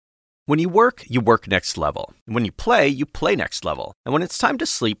When you work next level. And when you play next level. And when it's time to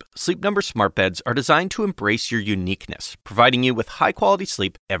sleep, Sleep Number smart beds are designed to embrace your uniqueness, providing you with high-quality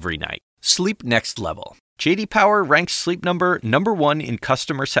sleep every night. Sleep next level. J.D. Power ranks Sleep Number number 1 in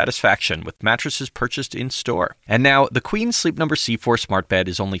customer satisfaction with mattresses purchased in-store. And now, the Queen Sleep Number C4 smart bed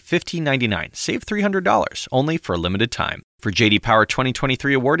is only $1,599. Save $300, only for a limited time. For J.D. Power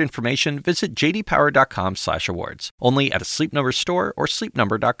 2023 award information, visit jdpower.com/awards. Only at a Sleep Number store or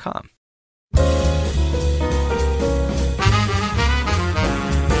sleepnumber.com.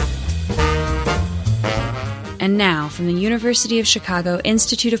 And now, from the University of Chicago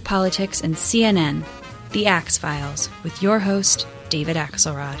Institute of Politics and CNN, The Axe Files, with your host, David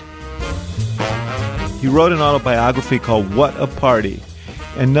Axelrod. He wrote an autobiography called What a Party,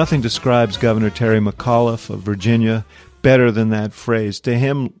 and nothing describes Governor Terry McAuliffe of Virginia better than that phrase. To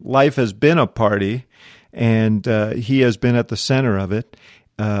him, life has been a party, and he has been at the center of it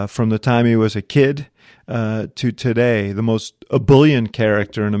from the time he was a kid to today, the most ebullient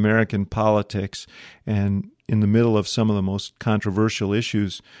character in American politics, and in the middle of some of the most controversial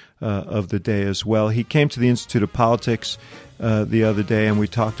issues of the day as well. He came to the Institute of Politics the other day, and we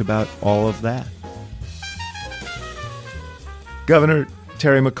talked about all of that. Governor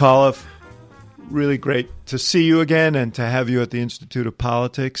Terry McAuliffe, really great to see you again and to have you at the Institute of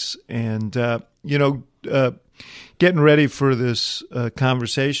Politics. And, getting ready for this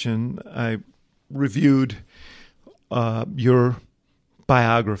conversation, I reviewed your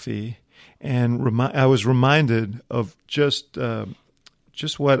biography, and I was reminded of just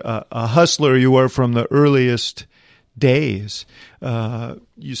what a hustler you were from the earliest days.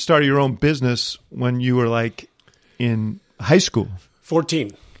 You started your own business when you were like in high school.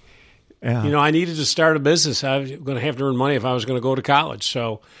 14. Yeah. I needed to start a business. I was going to have to earn money if I was going to go to college.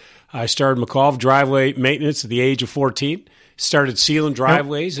 So I started McAuliffe Driveway Maintenance at the age of 14. Started sealing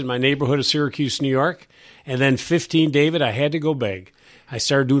driveways in my neighborhood of Syracuse, New York. And then 15, David, I had to go big. I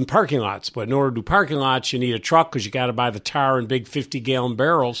started doing parking lots. But in order to do parking lots, you need a truck because you got to buy the tar in big 50-gallon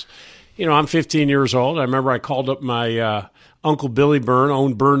barrels. I'm 15 years old. I remember I called up my Uncle Billy Byrne,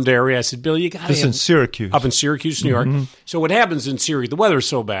 owned Byrne Dairy. I said, Billy, you got to in Syracuse. Up in Syracuse, New York. Mm-hmm. So what happens in Syracuse, the weather's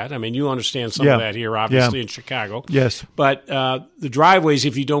so bad. I mean, you understand some of that here, obviously, in Chicago. Yes. But the driveways,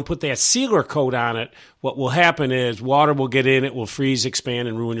 if you don't put that sealer coat on it, what will happen is water will get in, it will freeze, expand,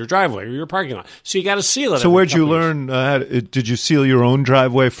 and ruin your driveway or your parking lot. So you got to seal it. So where'd you learn? Did you seal your own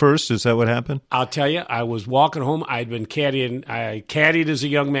driveway first? Is that what happened? I'll tell you, I was walking home. I'd been caddying. I caddied as a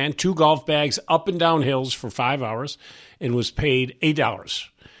young man, 2 golf bags up and down hills for 5 hours, and was paid $8.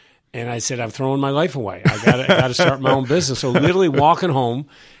 And I said, I'm throwing my life away. I got to start my own business. So literally walking home,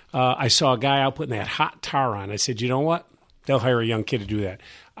 I saw a guy out putting that hot tar on. I said, you know what? They'll hire a young kid to do that.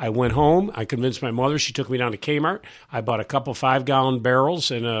 I went home. I convinced my mother. She took me down to Kmart. I bought a couple 5-gallon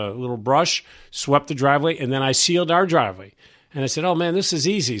barrels and a little brush, swept the driveway, and then I sealed our driveway. And I said, oh, man, this is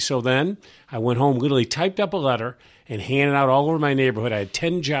easy. So then I went home, literally typed up a letter, and handed out all over my neighborhood. I had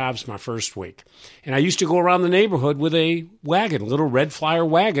 10 jobs my first week. And I used to go around the neighborhood with a wagon, little red flyer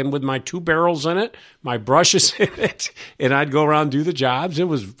wagon with my 2 barrels in it, my brushes in it, and I'd go around and do the jobs. It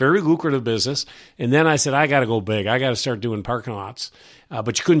was very lucrative business. And then I said, I got to go big. I got to start doing parking lots.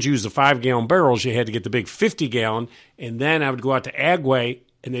 But you couldn't use the 5-gallon barrels. You had to get the big 50-gallon. And then I would go out to Agway,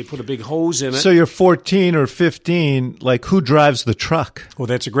 and they put a big hose in it. So you're 14 or 15, like who drives the truck? Well,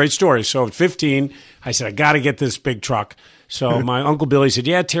 that's a great story. So at 15, I said, I got to get this big truck. So my Uncle Billy said,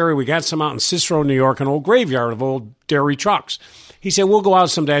 yeah, Terry, we got some out in Cicero, New York, an old graveyard of old dairy trucks. He said, we'll go out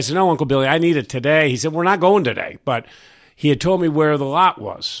someday. I said, no, Uncle Billy, I need it today. He said, we're not going today. But he had told me where the lot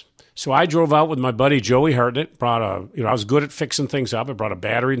was. So I drove out with my buddy Joey Hartnett, I was good at fixing things up. I brought a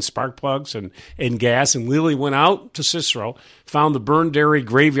battery and spark plugs and gas, and literally went out to Cicero, found the Byrne Dairy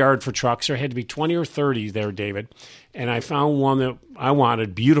graveyard for trucks. There had to be 20 or 30 there, David. And I found one that I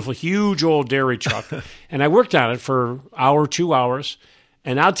wanted, beautiful, huge old dairy truck. And I worked on it for an hour, 2 hours.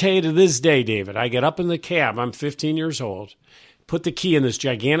 And I'll tell you to this day, David, I get up in the cab, I'm 15 years old, put the key in this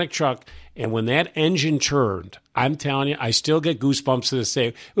gigantic truck, and when that engine turned, I'm telling you, I still get goosebumps to this day.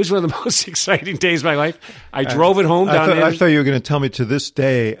 It was one of the most exciting days of my life. I drove it home down there. I thought you were going to tell me to this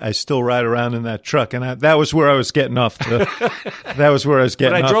day I still ride around in that truck, and that was where I was getting off. That was where I was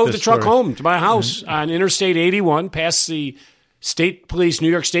getting off. But I drove the truck home to my house on Interstate 81, past the State Police, New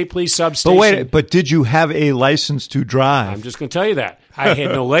York State Police substation. But did you have a license to drive? I'm just going to tell you that. I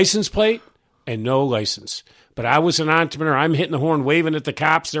had no license plate and no license. But I was an entrepreneur. I'm hitting the horn, waving at the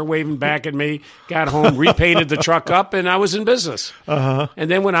cops. They're waving back at me. Got home, repainted the truck up, and I was in business. And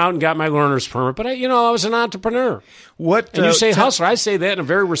then went out and got my learner's permit. But, I was an entrepreneur. What? And you say hustler. I say that in a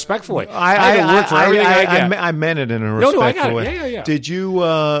very respectful way. I had to work for everything I get. I meant it in a respectful way. Yeah. Did you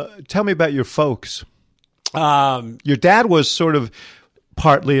tell me about your folks? Your dad was sort of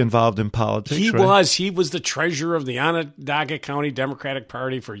partly involved in politics. He right? He was the treasurer of the Onondaga County Democratic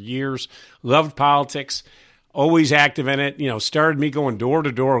Party for years. Loved politics. Always active in it. Started me going door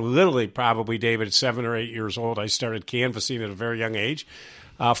to door. Literally, probably, David, at 7 or 8 years old, I started canvassing at a very young age.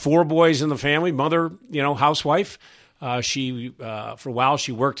 4 boys in the family. Mother, housewife. She for a while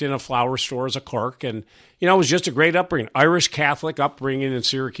she worked in a flower store as a clerk, and it was just a great upbringing. Irish Catholic upbringing in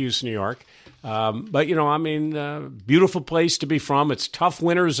Syracuse, New York. But beautiful place to be from. It's tough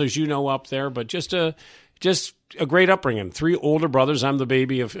winters, as you know, up there, but just a great upbringing. 3 older brothers. I'm the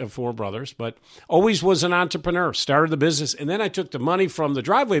baby of 4 brothers, but always was an entrepreneur. Started the business, and then I took the money from the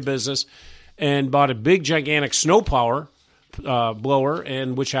driveway business and bought a big, gigantic snowplower blower,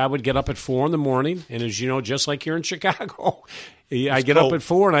 in which I would get up at 4 in the morning. And as you know, just like here in Chicago, I get up at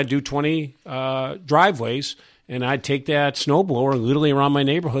 4 and I do 20 driveways. And I'd take that snowblower literally around my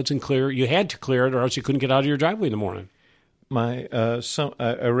neighborhoods and clear. You had to clear it, or else you couldn't get out of your driveway in the morning.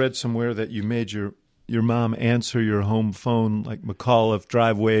 I read somewhere that you made your mom answer your home phone like McAuliffe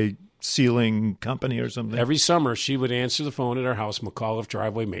Driveway Sealing Company or something. Every summer, she would answer the phone at our house, McAuliffe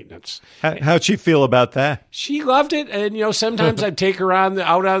Driveway Maintenance. How'd she feel about that? She loved it, and sometimes I'd take her out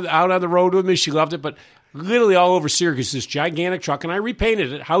on the road with me. She loved it, but literally all over Syracuse, this gigantic truck, and I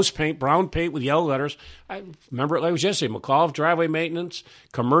repainted it, house paint, brown paint with yellow letters. I remember it like it was yesterday. McAuliffe Driveway Maintenance,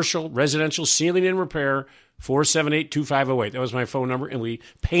 commercial, residential, sealing and repair, 478-2508. That was my phone number, and we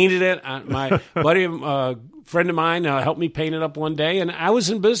painted it. My buddy, friend of mine, helped me paint it up one day, and I was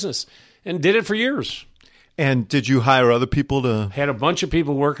in business and did it for years. And did you hire other people to? Had a bunch of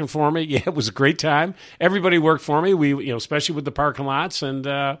people working for me. Yeah, it was a great time. Everybody worked for me. We, especially with the parking lots, and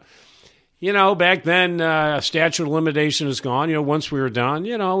back then, statute of limitation is gone. Once we were done,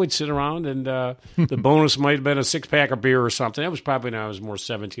 we'd sit around, and the bonus might have been a 6-pack of beer or something. That was probably when I was more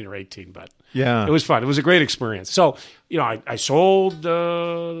 17 or 18, but yeah, it was fun. It was a great experience. So, I sold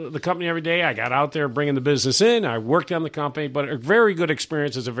the company every day. I got out there bringing the business in. I worked on the company, but a very good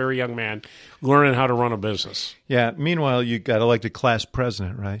experience as a very young man learning how to run a business. Yeah. Meanwhile, you got elected class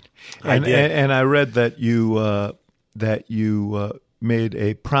president, right? I did. And I read that you made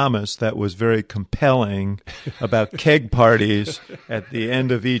a promise that was very compelling about keg parties at the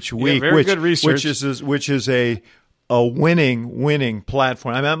end of each week, good research. which is a winning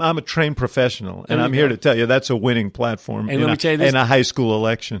platform. I'm a trained professional, and I'm here to tell you that's a winning platform in a high school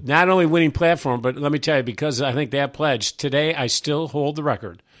election. Not only winning platform, but let me tell you, because I think that pledge, today I still hold the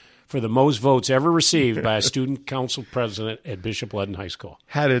record for the most votes ever received by a student council president at Bishop Ludden High School.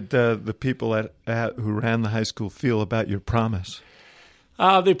 How did the people who ran the high school feel about your promise?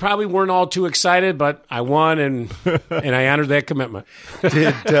 They probably weren't all too excited, but I won, and I honored that commitment.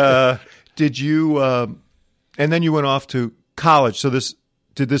 Did you? And then you went off to college. So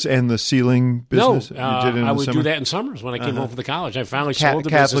did this end the sealing business? No, you did it in I the would summer? do that in summers when I came home from the college. I finally sold the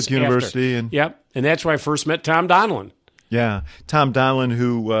business Catholic University, after. And that's where I first met Tom Donilon. Yeah, Tom Donilon,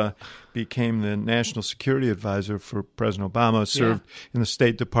 who became the national security advisor for President Obama, served in the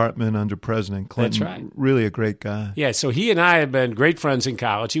State Department under President Clinton. That's right. Really a great guy. Yeah, so he and I have been great friends in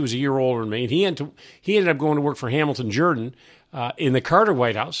college. He was a year older than me, and he ended up going to work for Hamilton Jordan in the Carter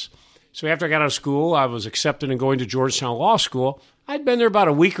White House. So after I got out of school, I was accepted and going to Georgetown Law School. I'd been there about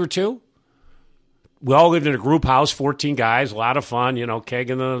a week or two. We all lived in a group house, 14 guys, a lot of fun, keg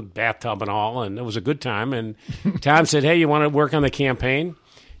in the bathtub and all, and it was a good time. And Tom said, hey, you want to work on the campaign?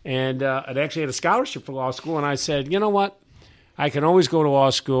 And I'd actually had a scholarship for law school, and I said, you know what? I can always go to law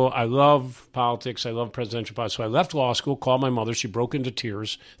school. I love politics. I love presidential politics. So I left law school, called my mother. She broke into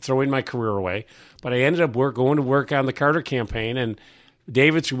tears, throwing my career away. But I ended up going to work on the Carter campaign, and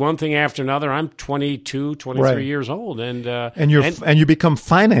David, through one thing after another, I'm 22, 23 years old. And you become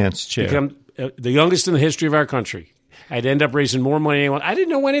finance chair. Become the youngest in the history of our country. I'd end up raising more money than anyone. I didn't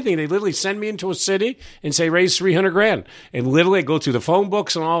know anything. They literally send me into a city and say, raise $300,000. And literally I go through the phone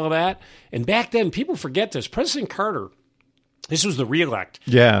books and all of that. And back then, people forget this. President Carter, this was the reelect,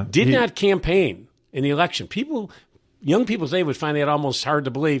 did not campaign in the election. Young people today would find that almost hard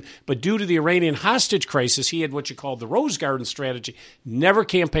to believe, but due to the Iranian hostage crisis, he had what you called the Rose Garden strategy, never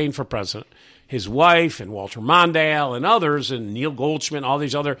campaigned for president. His wife and Walter Mondale and others and Neil Goldschmidt, all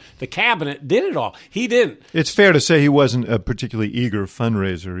these the cabinet did it all. He didn't. It's fair to say he wasn't a particularly eager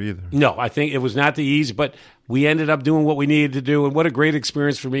fundraiser either. No, I think it was not the easy, but we ended up doing what we needed to do, and what a great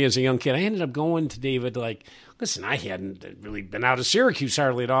experience for me as a young kid. I ended up going to David listen, I hadn't really been out of Syracuse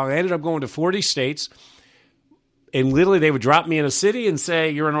hardly at all. I ended up going to 40 states. And literally, they would drop me in a city and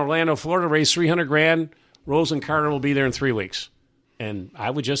say, "You're in Orlando, Florida. Raise $300,000. Rose and Carter will be there in 3 weeks." And I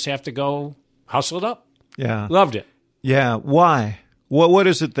would just have to go hustle it up. Yeah, loved it. Yeah, why? What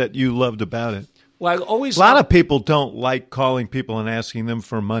is it that you loved about it? Well, I always a lot of people don't like calling people and asking them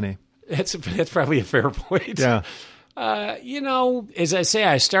for money. That's probably a fair point. Yeah. As I say,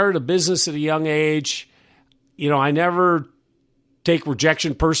 I started a business at a young age. I never take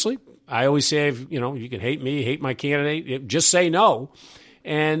rejection personally. I always say, you can hate me, hate my candidate, just say no.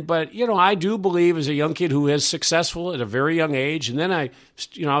 But I do believe as a young kid who is successful at a very young age, and then I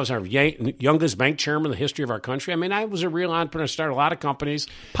was our youngest bank chairman in the history of our country. I mean, I was a real entrepreneur, started a lot of companies.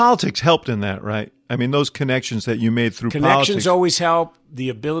 Politics helped in that, right? I mean, those connections that you made through Connections politics. always help. The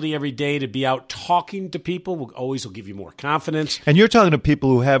ability every day to be out talking to people will give you more confidence. And you're talking to people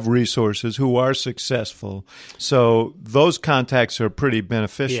who have resources, who are successful. So those contacts are pretty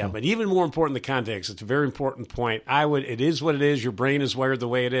beneficial. Yeah, but even more important than context, it's a very important point. It is what it is. Your brain is wired the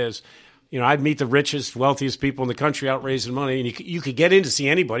way it is. I'd meet the richest, wealthiest people in the country out raising money, and you could get in to see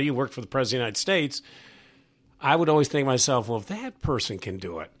anybody. You worked for the President of the United States. I would always think to myself, well, if that person can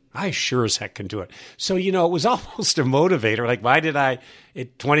do it, I sure as heck can do it. So, it was almost a motivator. Like, why did I,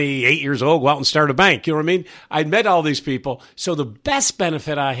 at 28 years old, go out and start a bank? You know what I mean? I'd met all these people. So the best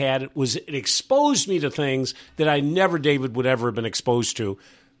benefit I had was it exposed me to things that I never, David, would ever have been exposed to.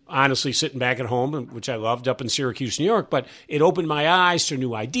 Honestly, sitting back at home, which I loved up in Syracuse, New York, but it opened my eyes to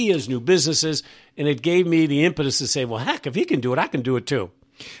new ideas, new businesses, and it gave me the impetus to say, well, heck, if he can do it, I can do it too.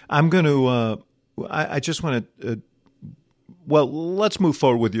 I'm going to, I just want to, let's move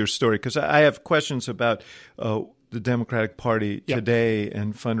forward with your story, because I have questions about the Democratic Party today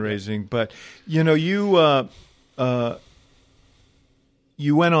and fundraising. But,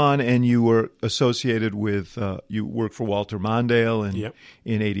 you went on and you were associated with, you worked for Walter Mondale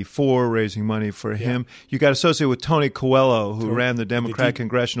in 84, raising money for him. You got associated with Tony Coelho, who ran the Democratic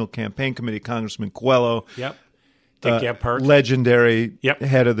Congressional Campaign Committee, Congressman Coelho. Yep. Dick Gephardt. Legendary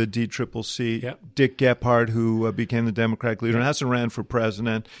head of the DCCC. Yep. Dick Gephardt, who became the Democratic leader and hasn't ran for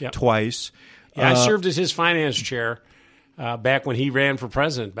president twice. Yeah, I served as his finance chair back when he ran for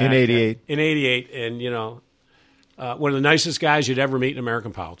president. In 88. In 88. And, one of the nicest guys you'd ever meet in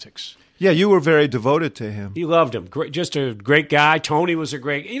American politics. Yeah, you were very devoted to him. You loved him. Just a great guy. Tony was a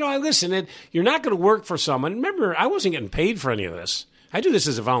great... listen, you're not going to work for someone. Remember, I wasn't getting paid for any of this. I do this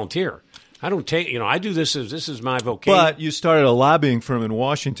as a volunteer. I don't take... I do this as... This is my vocation. But you started a lobbying firm in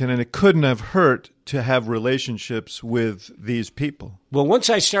Washington, and it couldn't have hurt to have relationships with these people. Well,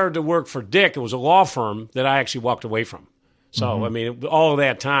 once I started to work for Dick, it was a law firm that I actually walked away from. So, I mean, all of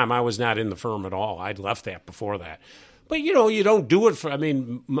that time, I was not in the firm at all. I'd left that before that. But, you don't do it for,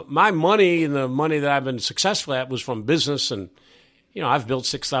 my money and the money that I've been successful at was from business. And, I've built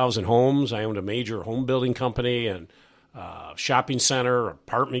 6,000 homes. I owned a major home building company and shopping center,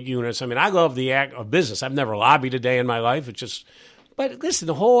 apartment units. I love the act of business. I've never lobbied a day in my life. It's just, but listen,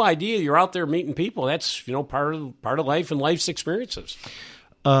 the whole idea, you're out there meeting people. That's, part of life and life's experiences.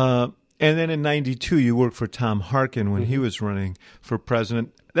 And then in 92, you worked for Tom Harkin when he was running for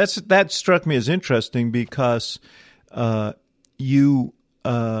president. That struck me as interesting because you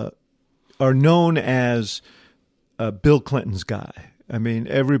are known as Bill Clinton's guy.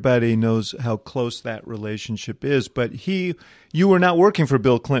 Everybody knows how close that relationship is. But you were not working for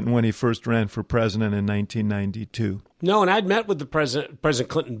Bill Clinton when he first ran for president in 1992. No, and I'd met with the President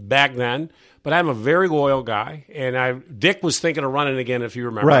Clinton back then. But I'm a very loyal guy, and Dick was thinking of running again, if you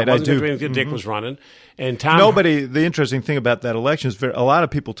remember. Right, I do. Dick was running, and Tom. The interesting thing about that election is a lot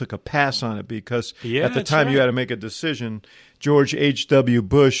of people took a pass on it because at the time you had to make a decision. George H.W.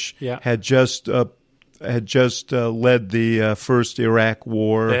 Bush had just led the first Iraq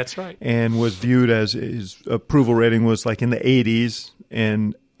War. That's right, and was viewed as his approval rating was like in the 80s,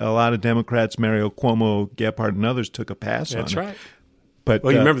 and a lot of Democrats, Mario Cuomo, Gephardt, and others took a pass on it. That's right. But,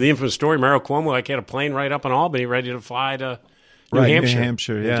 you remember the infamous story, Mario Cuomo had a plane right up in Albany ready to fly to New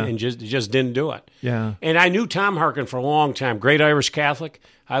Hampshire. And just didn't do it. Yeah. And I knew Tom Harkin for a long time. Great Irish Catholic.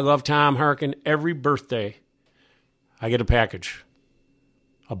 I love Tom Harkin. Every birthday, I get a package,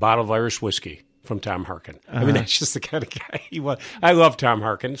 a bottle of Irish whiskey from Tom Harkin. That's just the kind of guy he was. I love Tom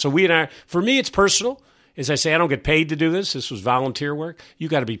Harkin. So for me, it's personal. As I say, I don't get paid to do this. This was volunteer work. You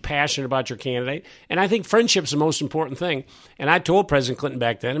got to be passionate about your candidate. And I think friendship's the most important thing. And I told President Clinton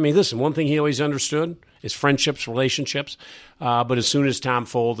back then, listen, one thing he always understood is friendships, relationships. But as soon as Tom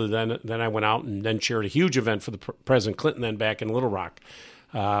folded, then I went out and then chaired a huge event for the President Clinton then back in Little Rock.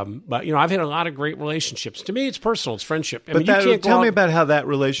 But, I've had a lot of great relationships. To me, it's personal. It's friendship. But tell me about how that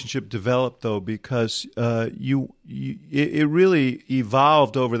relationship developed, though, because it really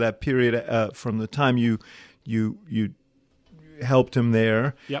evolved over that period from the time you helped him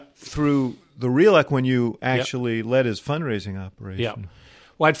there through the REELEC when you actually led his fundraising operation. Yeah.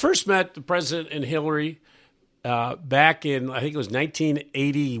 Well, I'd first met the president and Hillary back in, I think it was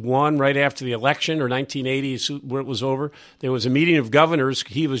 1981, right after the election, or 1980, when it was over. There was a meeting of governors.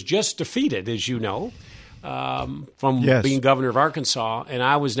 He was just defeated, as you know, from being governor of Arkansas, and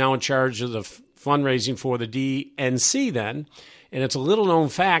I was now in charge of the fundraising for the DNC then. And it's a little-known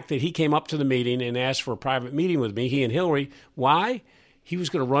fact that he came up to the meeting and asked for a private meeting with me, he and Hillary. Why? He was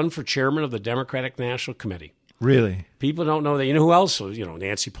going to run for chairman of the Democratic National Committee. Really? People don't know that. You know who else?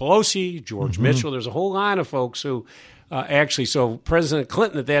 Nancy Pelosi, George Mitchell. There's a whole line of folks who so President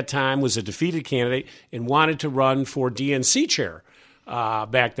Clinton at that time was a defeated candidate and wanted to run for DNC chair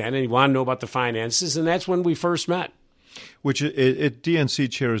back then, and he wanted to know about the finances, and that's when we first met. Which DNC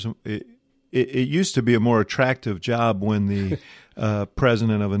chair is... It used to be a more attractive job when the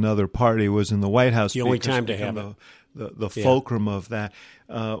president of another party was in the White House. The only time to have it. The fulcrum of that.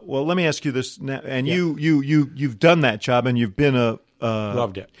 Well, let me ask you this now, and you've done that job, and you've been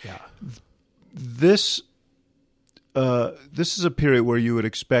loved it. Yeah. This is a period where you would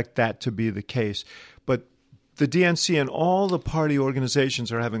expect that to be the case, but the DNC and all the party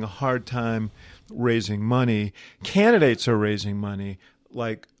organizations are having a hard time raising money. Candidates are raising money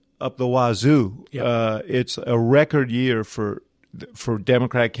like up the wazoo. It's a record year for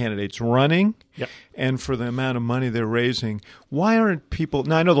Democratic candidates running and for the amount of money they're raising. Why aren't people –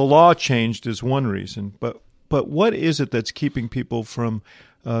 now, I know the law changed is one reason, but what is it that's keeping people from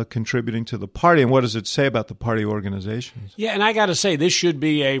contributing to the party, and what does it say about the party organizations? Yeah, and I got to say, this should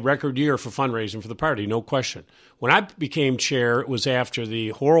be a record year for fundraising for the party, no question. When I became chair, it was after the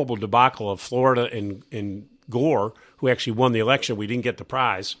horrible debacle of Florida and Gore, who actually won the election. We didn't get the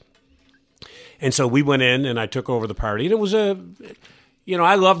prize. And so we went in, and I took over the party. And it was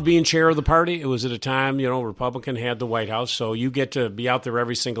I loved being chair of the party. It was at a time, Republican had the White House, so you get to be out there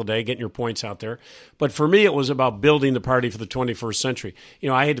every single day, getting your points out there. But for me, it was about building the party for the 21st century.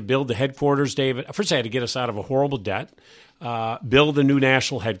 I had to build the headquarters, David. First, I had to get us out of a horrible debt, build the new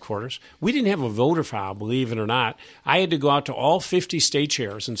national headquarters. We didn't have a voter file, believe it or not. I had to go out to all 50 state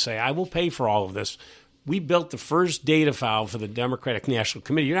chairs and say, I will pay for all of this. We built the first data file for the Democratic National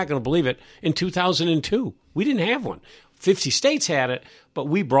Committee. You're not going to believe it. In 2002, we didn't have one. 50 states had it, but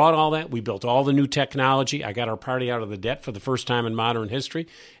we brought all that. We built all the new technology. I got our party out of the debt for the first time in modern history.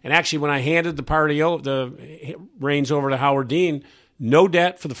 And actually, when I handed the party the reins over to Howard Dean, no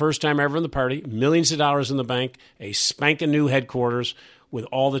debt for the first time ever in the party, millions of dollars in the bank, a spanking new headquarters with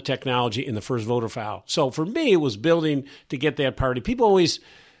all the technology in the first voter file. So for me, it was building to get that party. People always...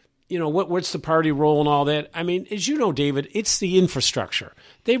 what's the party role and all that? I mean, as you know, David, it's the infrastructure.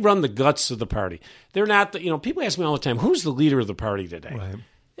 They run the guts of the party. They're not people ask me all the time, who's the leader of the party today? Right.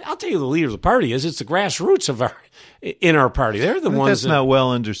 I'll tell you who the leader of the party is. It's the grassroots in our party. They're the ones that's not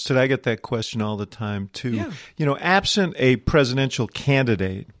well understood. I get that question all the time, too. Yeah. Absent a presidential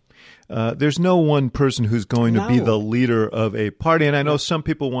candidate, there's no one person who's going to be the leader of a party. And I know some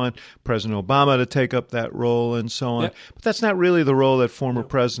people want President Obama to take up that role and so on. But that's not really the role that former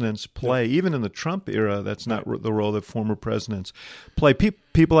presidents play. Even in the Trump era, that's not the role that former presidents play.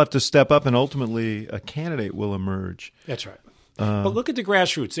 People have to step up, and ultimately a candidate will emerge. That's right. But look at the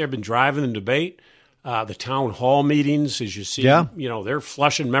grassroots. They've been driving the debate. The town hall meetings, as you see, they're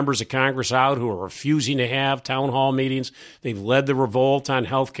flushing members of Congress out who are refusing to have town hall meetings. They've led the revolt on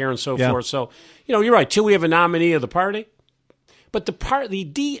health care and so forth. So, you're right. Till we have a nominee of the party. But the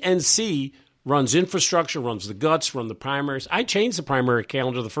DNC runs infrastructure, runs the guts, runs the primaries. I changed the primary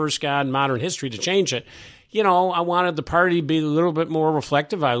calendar, the first guy in modern history to change it. I wanted the party to be a little bit more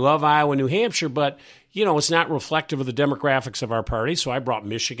reflective. I love Iowa, New Hampshire, but it's not reflective of the demographics of our party. So I brought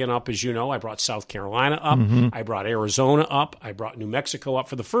Michigan up, as you know. I brought South Carolina up. Mm-hmm. I brought Arizona up. I brought New Mexico up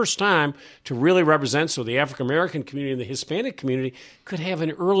for the first time to really represent so the African-American community and the Hispanic community could have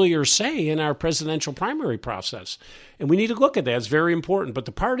an earlier say in our presidential primary process. And we need to look at that. It's very important. But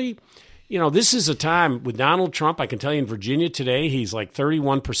the party, this is a time with Donald Trump. I can tell you in Virginia today, he's like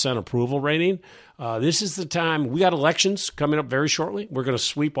 31% approval rating. This is the time. We got elections coming up very shortly. We're going to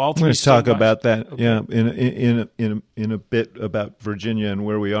sweep all three. We're going to talk about that, in a bit about Virginia and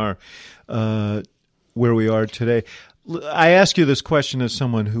where we are today. I ask you this question as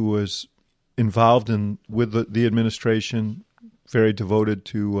someone who was involved with the administration, very devoted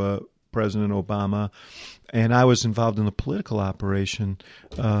to President Obama, and I was involved in the political operation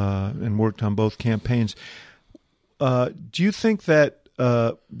and worked on both campaigns. Do you think that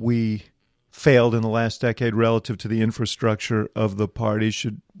we failed in the last decade relative to the infrastructure of the party?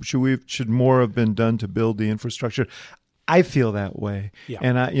 Should more have been done to build the infrastructure? I feel that way,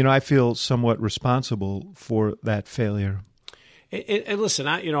 and I feel somewhat responsible for that failure. And listen,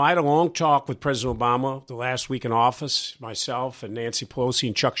 I had a long talk with President Obama the last week in office. Myself and Nancy Pelosi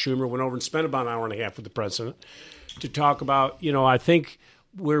and Chuck Schumer went over and spent about an hour and a half with the president to talk about, I think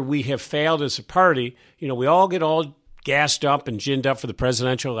where we have failed as a party. We all get all gassed up and ginned up for the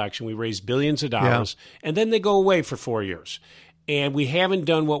presidential election. We raise billions of dollars, and then they go away for 4 years. And we haven't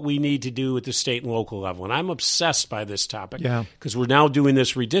done what we need to do at the state and local level. And I'm obsessed by this topic because we're now doing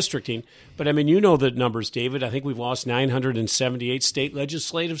this redistricting. But, I mean, you know the numbers, David. I think we've lost 978 state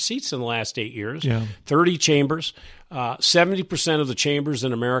legislative seats in the last 8 years, 30 chambers. 70% of the chambers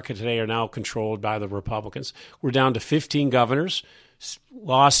in America today are now controlled by the Republicans. We're down to 15 governors.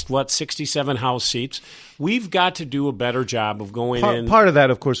 Lost, 67 House seats. We've got to do a better job of going in. Part of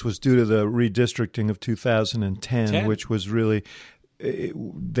that, of course, was due to the redistricting of 2010, which was really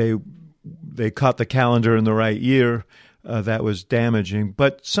they caught the calendar in the right year. That was damaging.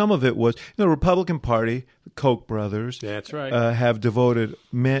 But some of it was, the Republican Party, the Koch brothers, that's right, have devoted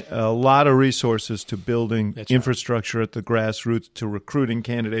a lot of resources to building infrastructure at the grassroots, to recruiting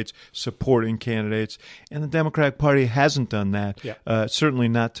candidates, supporting candidates. And the Democratic Party hasn't done that, certainly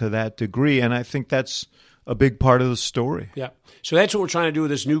not to that degree. And I think that's a big part of the story. Yeah. So that's what we're trying to do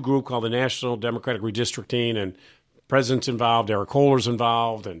with this new group called the National Democratic Redistricting, and President's involved, Eric Holder's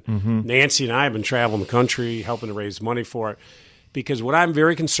involved, and Nancy and I have been traveling the country helping to raise money for it. Because what I'm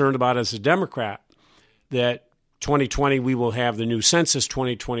very concerned about as a Democrat, that 2020 we will have the new census,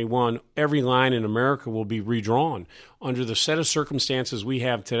 2021, every line in America will be redrawn. Under the set of circumstances we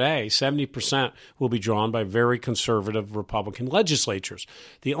have today, 70% will be drawn by very conservative Republican legislatures.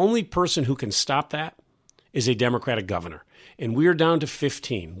 The only person who can stop that is a Democratic governor. And we're down to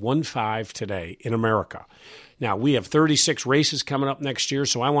 15 today in America. Now, we have 36 races coming up next year,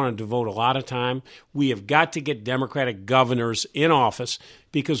 so I want to devote a lot of time. We have got to get Democratic governors in office,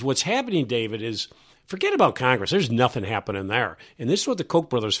 because what's happening, David, is forget about Congress. There's nothing happening there. And this is what the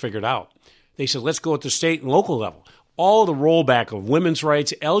Koch brothers figured out. They said, let's go at the state and local level. All the rollback of women's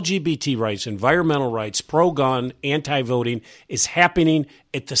rights, LGBT rights, environmental rights, pro-gun, anti-voting is happening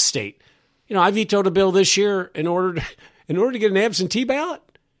at the state. I vetoed a bill this year in order to get an absentee ballot.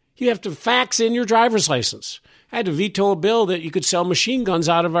 You have to fax in your driver's license. I had to veto a bill that you could sell machine guns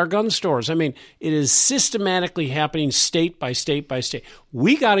out of our gun stores. I mean, it is systematically happening state by state by state.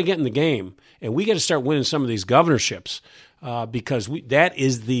 We got to get in the game, and we got to start winning some of these governorships because that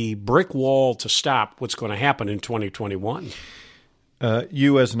is the brick wall to stop what's going to happen in 2021.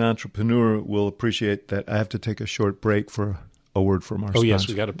 You as an entrepreneur will appreciate that I have to take a short break for a word from our sponsor. Oh, yes,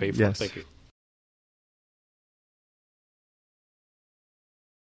 we got to pay for it. Thank you.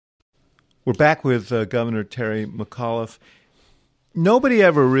 We're back with Governor Terry McAuliffe. Nobody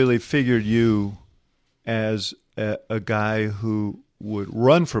ever really figured you as a guy who would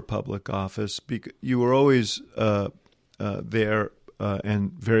run for public office. You were always there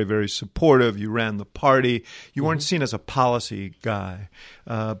and very, very supportive. You ran the party. You weren't seen as a policy guy.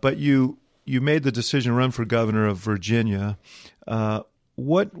 But you made the decision to run for governor of Virginia.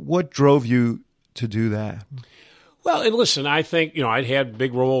 What drove you to do that? Well, and listen, I think, I'd had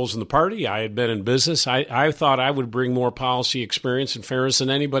big roles in the party. I had been in business. I thought I would bring more policy experience and fairness than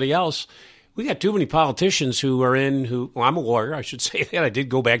anybody else. We got too many politicians who are well, I'm a lawyer, I should say that. I did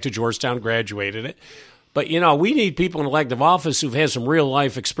go back to Georgetown, graduated it. But, we need people in elective office who've had some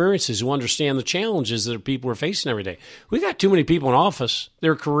real-life experiences, who understand the challenges that people are facing every day. We got too many people in office.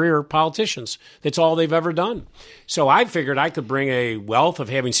 They're career politicians. That's all they've ever done. So I figured I could bring a wealth of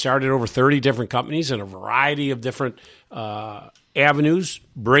having started over 30 different companies in a variety of different avenues,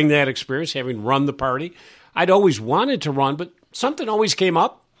 bring that experience, having run the party. I'd always wanted to run, but something always came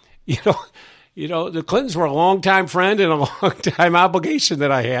up. The Clintons were a long-time friend and a long-time obligation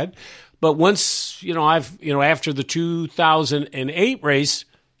that I had. But once, after the 2008 race,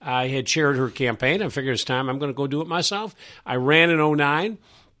 I had chaired her campaign. I figured it's time I'm going to go do it myself. I ran in 2009,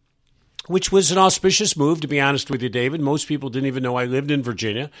 which was an auspicious move, to be honest with you, David. Most people didn't even know I lived in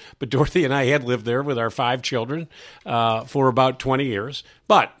Virginia, but Dorothy and I had lived there with our 5 children for about 20 years.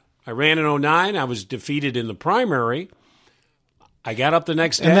 But I ran in 2009. I was defeated in the primary. I got up the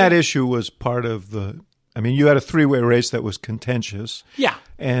next day. And that issue was part of you had a 3-way race that was contentious. Yeah.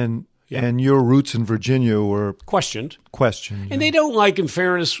 And your roots in Virginia were questioned. And they don't like, in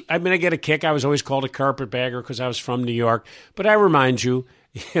fairness, I get a kick. I was always called a carpetbagger because I was from New York. But I remind you,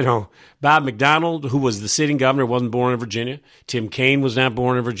 Bob McDonald, who was the sitting governor, wasn't born in Virginia. Tim Kaine was not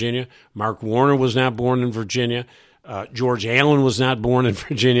born in Virginia. Mark Warner was not born in Virginia. George Allen was not born in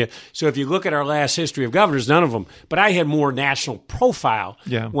Virginia. So if you look at our last history of governors, none of them. But I had more national profile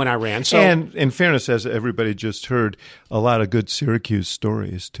when I ran. So, and in fairness, as everybody just heard, a lot of good Syracuse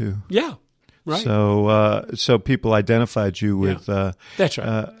stories too. Yeah, right. So people identified you with that's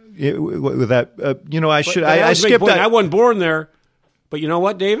right. With that. I skipped that. I wasn't born there, but you know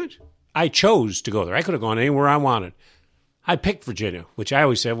what, David? I chose to go there. I could have gone anywhere I wanted. I picked Virginia, which I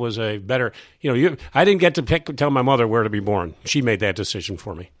always said was a better. I didn't get to tell my mother where to be born. She made that decision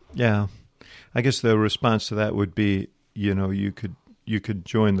for me. Yeah, I guess the response to that would be, you could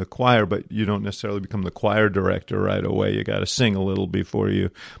join the choir, but you don't necessarily become the choir director right away. You got to sing a little before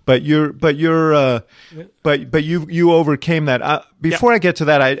you. But you overcame that. Before I get to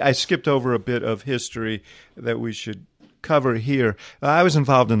that, I skipped over a bit of history that we should cover here. I was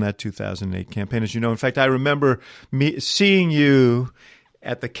involved in that 2008 campaign, as you know. In fact, I remember seeing you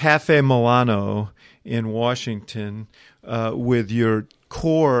at the Cafe Milano in Washington with your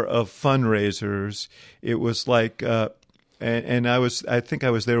core of fundraisers. It was like, and I think I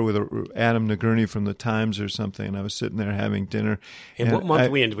was there with Adam Nagurney from the Times or something, and I was sitting there having dinner. And what month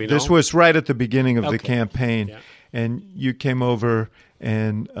were we in? Do we know? This was right at the beginning of the campaign, yeah. And you came over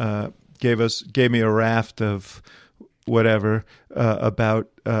and gave me a raft of whatever about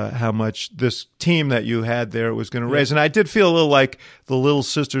how much this team that you had there was going to raise. And I did feel a little like the Little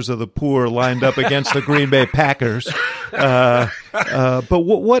Sisters of the Poor lined up against the Green Bay Packers. But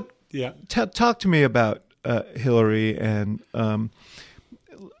what talk to me about Hillary and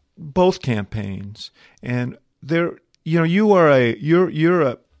both campaigns. And there, you're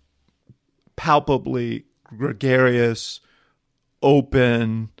a palpably gregarious,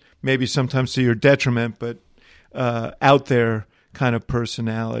 open, maybe sometimes to your detriment, but out there kind of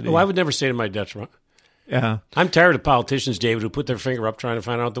personality. Oh, I would never say to my detriment. Yeah. I'm tired of politicians, David, who put their finger up trying to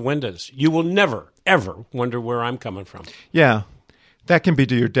find out the windows. You will never, ever wonder where I'm coming from. Yeah. That can be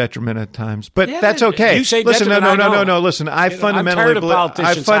to your detriment at times, but that's okay. You say listen, detriment, no. Listen, I fundamentally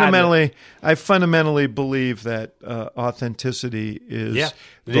believe that authenticity is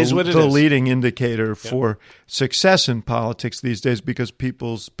the leading indicator for success in politics these days, because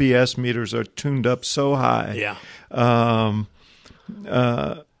people's BS meters are tuned up so high. Yeah.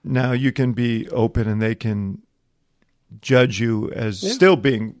 Now you can be open, and they can judge you as still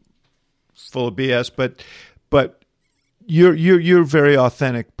being full of BS, but. You're a very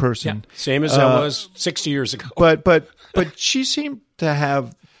authentic person. Yeah, same as I was 60 years ago. But she seemed to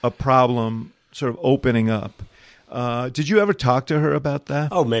have a problem sort of opening up. Did you ever talk to her about that?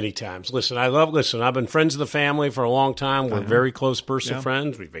 Oh, many times. Listen, I've been friends of the family for a long time. We're very close personal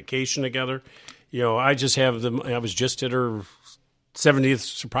friends. We vacation together. I was just at her 70th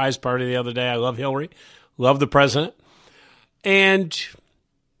surprise party the other day. I love Hillary. Love the president. And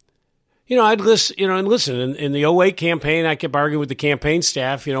I'd listen, in the 08 campaign, I kept arguing with the campaign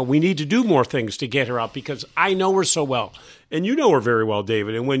staff, we need to do more things to get her out, because I know her so well. And you know her very well,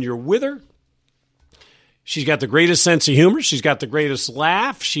 David. And when you're with her, she's got the greatest sense of humor. She's got the greatest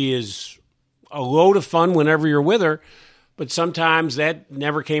laugh. She is a load of fun whenever you're with her. But sometimes that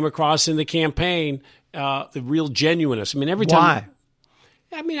never came across in the campaign, the real genuineness. I mean, every time. Why?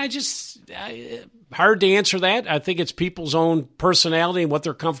 I mean, hard to answer that. I think it's people's own personality and what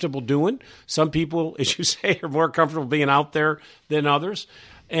they're comfortable doing. Some people, as you say, are more comfortable being out there than others.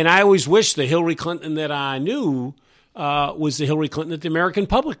 And I always wish the Hillary Clinton that I knew was the Hillary Clinton that the American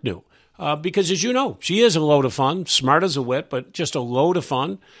public knew. Because, as you know, she is a load of fun, smart as a whip, but just a load of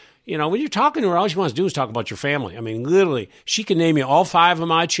fun. When you're talking to her, all she wants to do is talk about your family. I mean, literally, she can name you all 5 of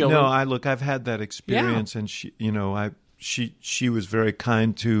my children. No, I've had that experience, and she was very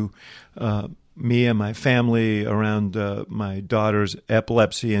kind to me and my family around my daughter's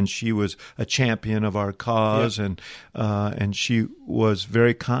epilepsy, and she was a champion of our cause, and she was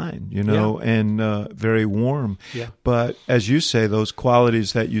very kind, and very warm. Yeah. But as you say, those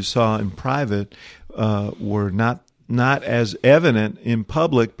qualities that you saw in private were not as evident in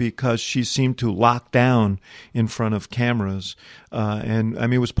public, because she seemed to lock down in front of cameras. And I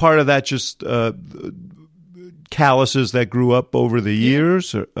mean, was part of that just calluses that grew up over the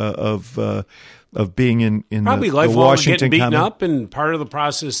years of being in probably the lifelong Washington getting beaten comment? up, and part of the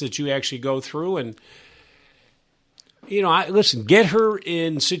process that you actually go through. And get her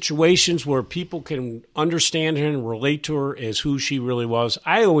in situations where people can understand her and relate to her as who she really was.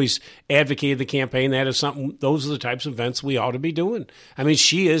 I always advocated the campaign that is something. Those are the types of events we ought to be doing. I mean,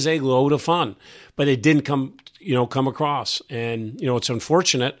 she is a load of fun, but it didn't come across. And it's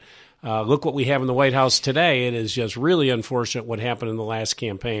unfortunate. Look what we have in the White House today. It is just really unfortunate what happened in the last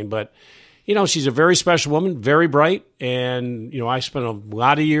campaign. But, she's a very special woman, very bright. And, I spent a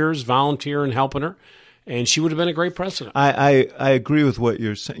lot of years volunteering, helping her. and she would have been a great president. I agree with what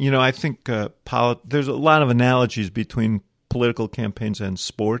you're saying. You know, I think there's a lot of analogies between political campaigns and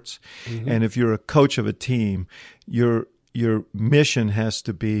sports. Mm-hmm. And if you're a coach of a team, your mission has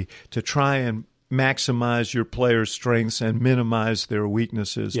to be to try and maximize your players' strengths and minimize their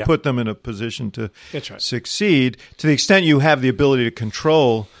weaknesses, put them in a position to succeed. To the extent you have the ability to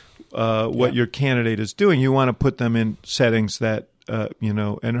control what your candidate is doing, you want to put them in settings that,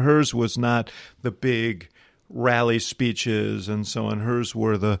 and hers was not the big rally speeches and so on. Hers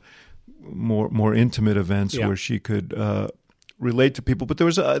were the more intimate events where she could relate to people. But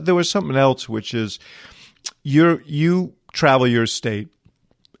there was something else, which is you travel your state,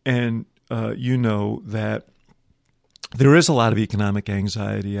 and you know that there is a lot of economic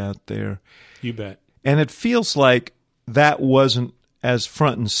anxiety out there. You bet. And it feels like that wasn't as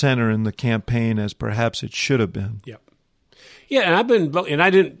front and center in the campaign as perhaps it should have been. Yep. Yeah, and I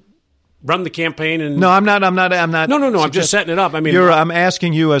didn't run the campaign. And no, I'm not. No. I'm just setting it up. I mean, I'm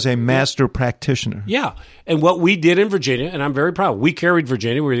asking you as a master practitioner. Yeah, and what we did in Virginia, and I'm very proud. We carried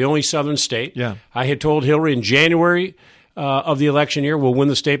Virginia. We were the only Southern state. Yeah. I had told Hillary in January of the election year, we'll win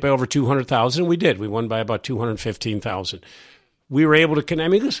the state by over 200,000. We did. We won by about 215,000. We were able to connect. I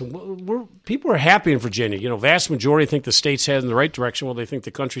mean, listen, people are happy in Virginia. You know, vast majority think the state's heading in the right direction. Well, they think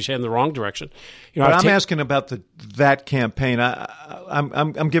the country's heading in the wrong direction. You know, but I'm asking about that campaign.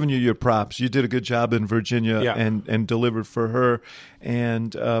 I'm giving you your props. You did a good job in Virginia and delivered for her.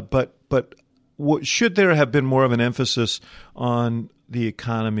 And but should there have been more of an emphasis on the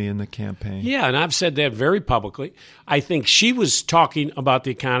economy in the campaign? Yeah, and I've said that very publicly. I think she was talking about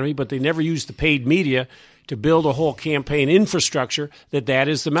the economy, but they never used the paid media to build a whole campaign infrastructure that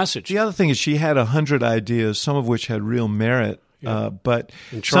is the message. The other thing is she had 100 ideas, some of which had real merit, but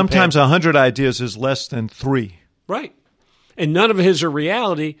sometimes 100 ideas is less than 3. Right. And none of his are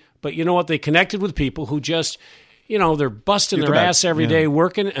reality, but you know what? They connected with people who just, they're busting their ass every day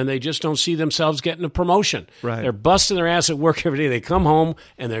working, and they just don't see themselves getting a promotion. Right. They're busting their ass at work every day. They come home,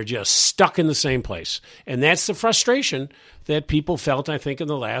 and they're just stuck in the same place. And that's the frustration that people felt, I think, in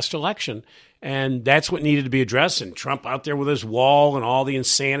the last election. And that's what needed to be addressed. And Trump out there with his wall and all the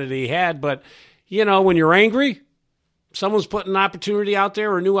insanity he had. But, when you're angry, someone's putting an opportunity out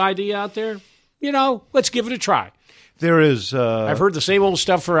there or a new idea out there, let's give it a try. There is... I've heard the same old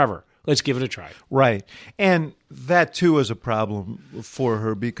stuff forever. Let's give it a try. Right. And that, too, is a problem for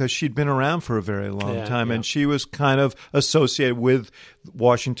her because she'd been around for a very long time, and she was kind of associated with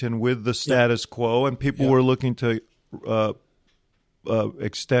Washington, with the status quo, and people were looking to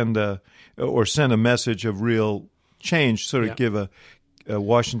extend or send a message of real change, sort of give a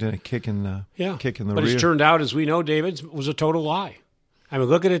Washington a kick in the rear. But it's turned out, as we know, David, it was a total lie. I mean,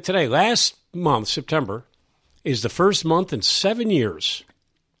 look at it today. Last month, September, is the first month in 7 years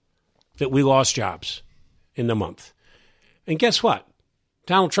that we lost jobs in the month. And guess what?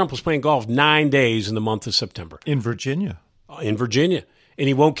 Donald Trump was playing golf 9 days in the month of September. In Virginia. And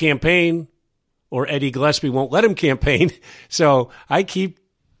he won't campaign, or Eddie Gillespie won't let him campaign. So I keep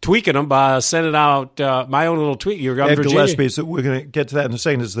tweaking him by sending out my own little tweet. You're Ed Virginia. Gillespie, so we're going to get to that in a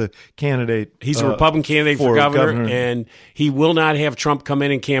second, is the candidate. He's a Republican candidate for governor, and he will not have Trump come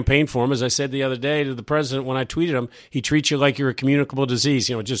in and campaign for him. As I said the other day to the president when I tweeted him, he treats you like you're a communicable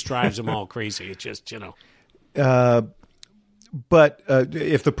disease. It just drives him all crazy. It's just, But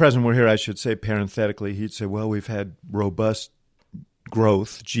if the president were here, I should say parenthetically, he'd say, well, we've had robust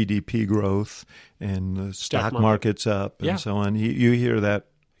growth, GDP growth, and the stock market's up and so on. You hear that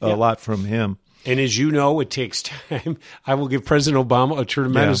a lot from him. And as you know, it takes time. I will give President Obama a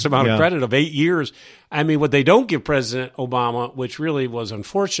tremendous amount of credit of 8 years. I mean, what they don't give President Obama, which really was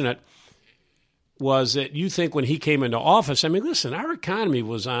unfortunate, was that you think when he came into office, I mean, listen, our economy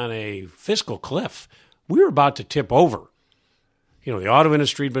was on a fiscal cliff. We were about to tip over. The auto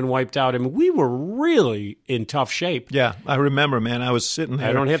industry had been wiped out. I mean, we were really in tough shape. Yeah, I remember, man. I was sitting there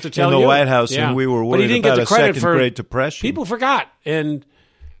I don't have to tell in the you. White House, and we were worried about a second Great Depression. People forgot. And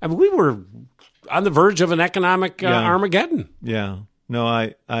I mean, we were on the verge of an economic Armageddon. Yeah. No,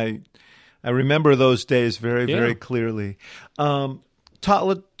 I remember those days very, very clearly.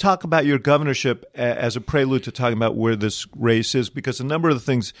 Talk about your governorship as a prelude to talking about where this race is, because a number of the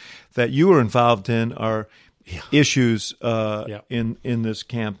things that you were involved in are issues in this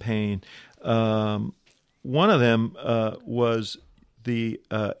campaign. One of them was the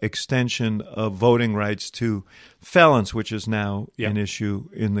extension of voting rights to felons, which is now an issue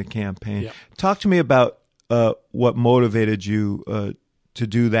in the campaign. Talk to me about what motivated you to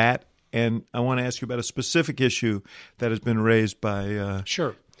do that, and I want to ask you about a specific issue that has been raised by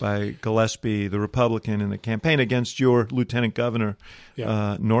Gillespie, the Republican, in the campaign against your Lieutenant Governor,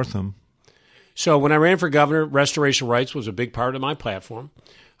 Northam. So when I ran for governor, restoration rights was a big part of my platform.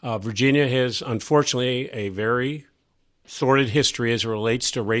 Virginia has, unfortunately, a very sordid history as it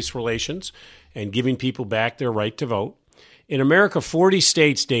relates to race relations and giving people back their right to vote. In America, 40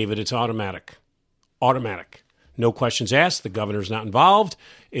 states, David, it's automatic. Automatic. No questions asked. The governor's not involved.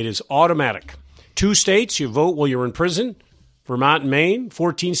 It is automatic. 2 states, you vote while you're in prison, Vermont and Maine.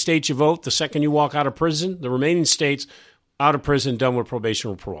 14 states, you vote the second you walk out of prison. The remaining states, out of prison, done with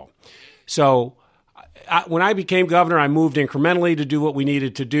probation or parole. So when I became governor, I moved incrementally to do what we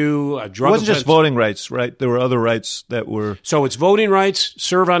needed to do. It wasn't just voting rights, right? There were other rights that were... So it's voting rights,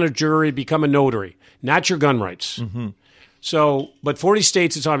 serve on a jury, become a notary, not your gun rights. Mm-hmm. So, but 40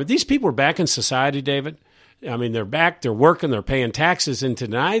 states, it's on. These people are back in society, David. I mean, they're back, they're working, they're paying taxes, and to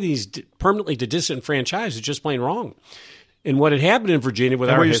deny these permanently to disenfranchise is just plain wrong. And what had happened in Virginia with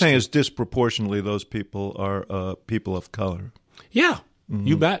and our what you're history, saying is disproportionately those people are people of color. Yeah,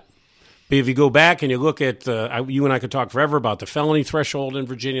 you bet. But if you go back and you look at, you and I could talk forever about the felony threshold in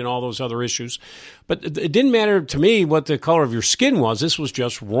Virginia and all those other issues. But it didn't matter to me what the color of your skin was. This was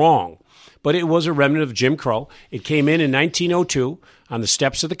just wrong. But it was a remnant of Jim Crow. It came in 1902 on the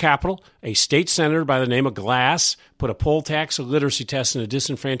steps of the Capitol. A state senator by the name of Glass put a poll tax, a literacy test, and a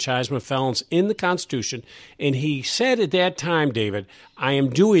disenfranchisement of felons in the Constitution. And he said at that time, David, I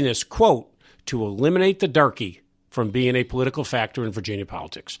am doing this, quote, to eliminate the darky from being a political factor in Virginia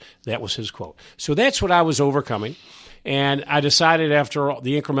politics. That was his quote. So that's what I was overcoming. And I decided after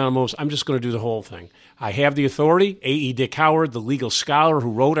the incremental moves, I'm just going to do the whole thing. I have the authority. A.E. Dick Howard, the legal scholar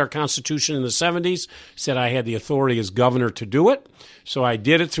who wrote our Constitution in the 70s, said I had the authority as governor to do it. So I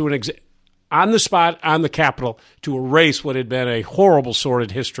did it through on the spot, on the Capitol, to erase what had been a horrible,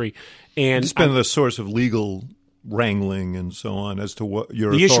 sordid history. And it's been the source of legal wrangling and so on as to what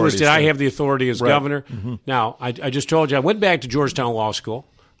your the issue is, did say. I have the authority as governor? Mm-hmm. Now, I just told you, I went back to Georgetown Law School.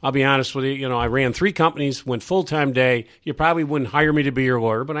 I'll be honest with you. I ran 3 companies, went full-time day. You probably wouldn't hire me to be your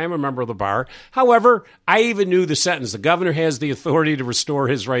lawyer, but I am a member of the bar. However, I even knew the sentence. The governor has the authority to restore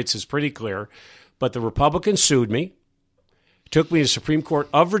his rights is pretty clear. But the Republicans sued me, took me to the Supreme Court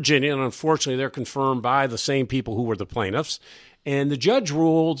of Virginia, and unfortunately they're confirmed by the same people who were the plaintiffs. And the judge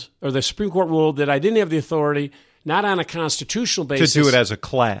ruled, or the Supreme Court ruled, that I didn't have the authority, not on a constitutional basis. To do it as a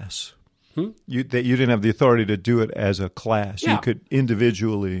class. That you didn't have the authority to do it as a class. Yeah. You could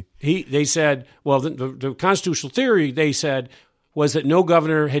individually. They said, well, the constitutional theory, they said, was that no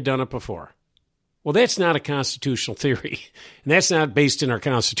governor had done it before. Well, that's not a constitutional theory, and that's not based in our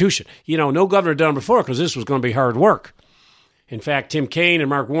Constitution. No governor had done it before because this was going to be hard work. In fact, Tim Kaine and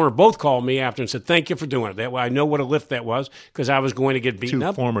Mark Warner both called me after and said, thank you for doing it. That way I know what a lift that was because I was going to get beaten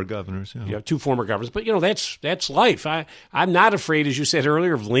up. 2 former governors. Yeah. 2 former governors. But, that's life. I'm not afraid, as you said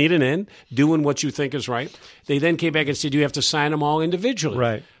earlier, of leaning in, doing what you think is right. They then came back and said, you have to sign them all individually.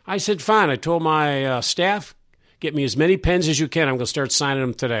 Right. I said, fine. I told my staff, get me as many pens as you can. I'm going to start signing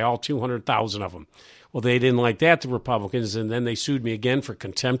them today, all 200,000 of them. Well, they didn't like that, the Republicans, and then they sued me again for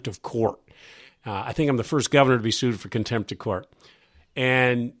contempt of court. I think I'm the first governor to be sued for contempt of court.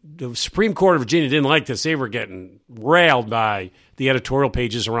 And the Supreme Court of Virginia didn't like this. They were getting railed by the editorial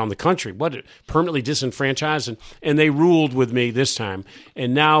pages around the country. What, permanently disenfranchised? And they ruled with me this time.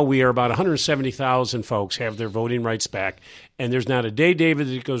 And now we are about 170,000 folks have their voting rights back. And there's not a day, David,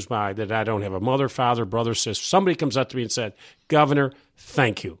 that goes by that I don't have a mother, father, brother, sister. Somebody comes up to me and said, Governor,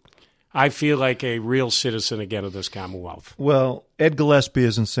 thank you. I feel like a real citizen again of this Commonwealth. Well, Ed Gillespie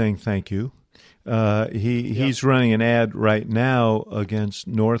isn't saying thank you. He's running an ad right now against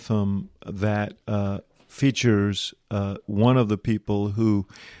Northam that features one of the people who,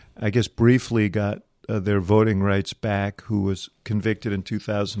 I guess, briefly got their voting rights back, who was convicted in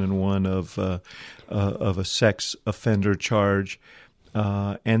 2001 of a sex offender charge,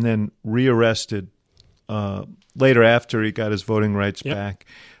 and then rearrested later after he got his voting rights back.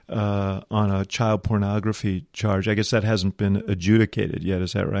 On a child pornography charge. I guess that hasn't been adjudicated yet.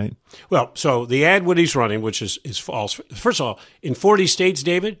 Is that right? Well, so the ad what he's running, which is false. First of all, in 40 states,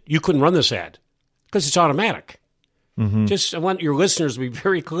 David, you couldn't run this ad because it's automatic. Mm-hmm. Just I want your listeners to be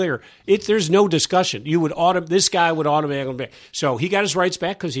very clear. There's no discussion. This guy would automatically be. So he got his rights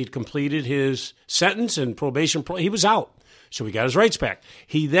back because he'd completed his sentence and probation. He was out. So he got his rights back.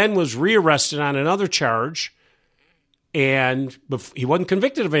 He then was rearrested on another charge. And he wasn't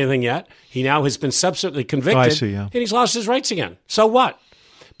convicted of anything yet. He now has been subsequently convicted, I see, yeah. And he's lost his rights again. So what?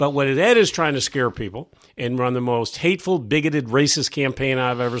 But what Ed is trying to scare people and run the most hateful, bigoted, racist campaign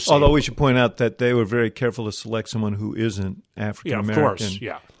I've ever seen. Although we should point out that they were very careful to select someone who isn't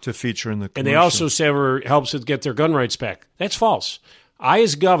African-American to feature in the commercial. And they also said it helps it get their gun rights back. That's false. I,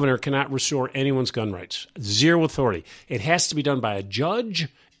 as governor, cannot restore anyone's gun rights. Zero authority. It has to be done by a judge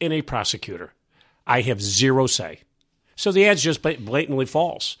and a prosecutor. I have zero say. So the ad's just blatantly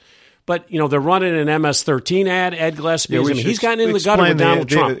false. But, they're running an MS-13 ad, Ed Gillespie. He's gotten in the gutter with Donald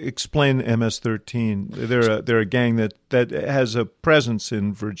Trump. Explain MS-13. They're a gang that has a presence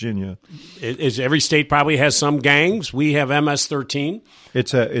in Virginia. Every state probably has some gangs. We have MS-13.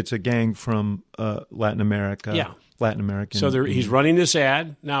 It's a gang from Latin America. Yeah. Latin American. So he's running this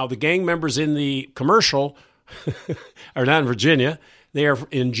ad. Now, the gang members in the commercial are not in Virginia. They are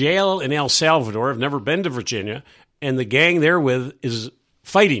in jail in El Salvador. Have never been to Virginia. And the gang they're with is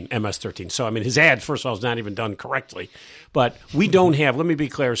fighting MS-13. So, his ad, first of all, is not even done correctly. But we don't have, let me be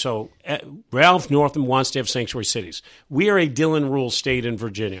clear, so Ralph Northam wants to have sanctuary cities. We are a Dillon Rule state in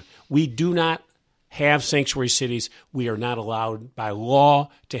Virginia. We do not have sanctuary cities. We are not allowed by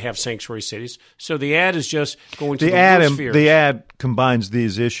law to have sanctuary cities. So the ad is just going to the sphere. The ad combines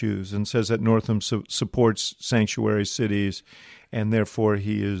these issues and says that Northam supports sanctuary cities, and therefore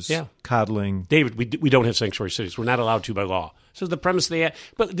he is coddling. David, we don't have sanctuary cities. We're not allowed to by law. So the premise of the ad.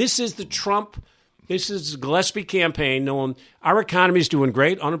 But this is the Gillespie campaign knowing our economy is doing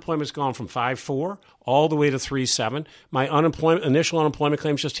great. Unemployment's gone from 5.4 all the way to 3.7. My initial unemployment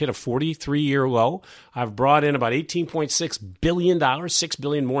claims just hit a 43-year low. I've brought in about $18.6 billion, $6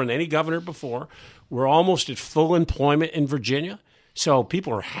 billion more than any governor before. We're almost at full employment in Virginia. So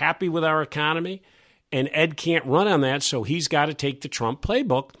people are happy with our economy. And Ed can't run on that, so he's got to take the Trump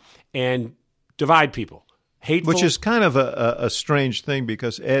playbook and divide people. Hateful. Which is kind of a strange thing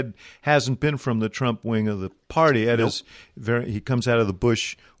because Ed hasn't been from the Trump wing of the party. Ed is he comes out of the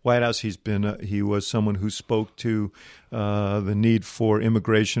Bush White House. He was someone who spoke to the need for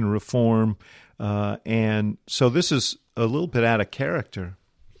immigration reform, and so this is a little bit out of character.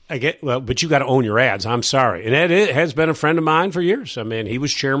 But you got to own your ads. I'm sorry. And Ed has been a friend of mine for years. He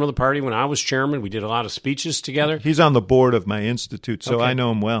was chairman of the party when I was chairman. We did a lot of speeches together. He's on the board of my institute, so I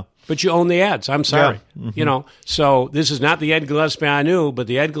know him well. But you own the ads. I'm sorry. Yeah. Mm-hmm. So this is not the Ed Gillespie I knew, but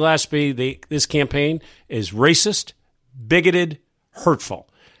the Ed Gillespie, this campaign is racist, bigoted, hurtful.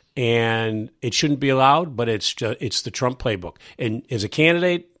 And it shouldn't be allowed, but it's the Trump playbook. And as a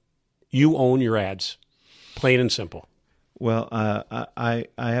candidate, you own your ads, plain and simple. Well, I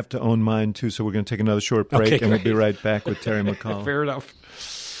have to own mine, too, so we're going to take another short break, and we'll be right back with Terry McAuliffe. Fair enough.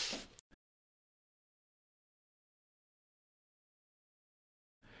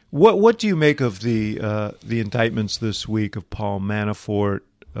 What do you make of the indictments this week of Paul Manafort,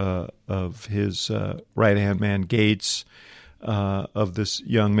 of his right-hand man Gates, of this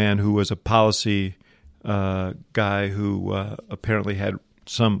young man who was a policy guy who apparently had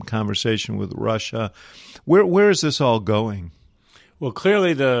some conversation with Russia? Where is this all going? Well,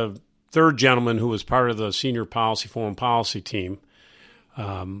 clearly the third gentleman who was part of the senior foreign policy team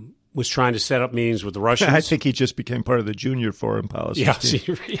was trying to set up meetings with the Russians. I think he just became part of the junior foreign policy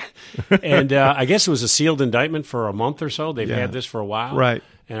team. And I guess it was a sealed indictment for a month or so. They've had this for a while. Right.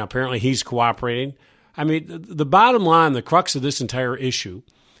 And apparently he's cooperating. The bottom line, the crux of this entire issue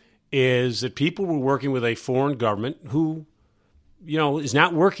is that people were working with a foreign government who is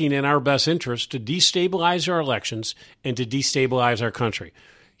not working in our best interest to destabilize our elections and to destabilize our country.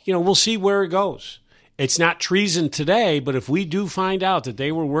 We'll see where it goes. It's not treason today, but if we do find out that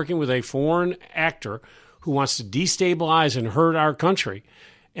they were working with a foreign actor who wants to destabilize and hurt our country,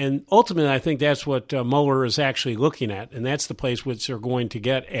 and ultimately I think that's what Mueller is actually looking at, and that's the place which they're going to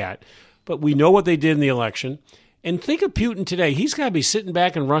get at. But we know what they did in the election. And think of Putin today. He's got to be sitting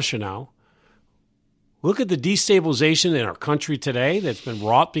back in Russia now. Look at the destabilization in our country today that's been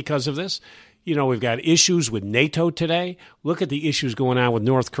wrought because of this. We've got issues with NATO today. Look at the issues going on with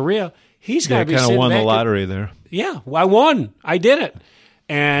North Korea. He's got to be sitting back. Kind of won the lottery there. Yeah, I won. I did it.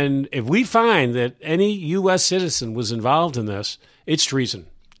 And if we find that any U.S. citizen was involved in this, it's treason.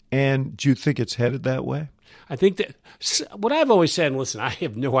 And do you think it's headed that way? I think that what I've always said, and listen, I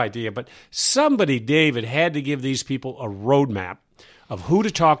have no idea, but somebody, David, had to give these people a roadmap of who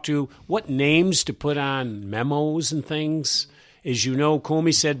to talk to, what names to put on memos and things. As you know,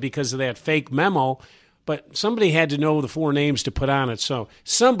 Comey said because of that fake memo, but somebody had to know the 4 names to put on it. So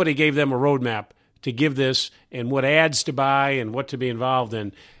somebody gave them a roadmap to give this and what ads to buy and what to be involved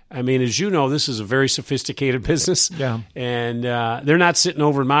in. As you know, this is a very sophisticated business. Yeah. And they're not sitting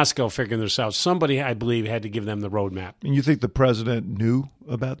over in Moscow figuring this out. Somebody, I believe, had to give them the roadmap. And you think the president knew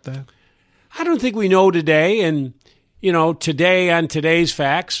about that? I don't think we know today. And today on today's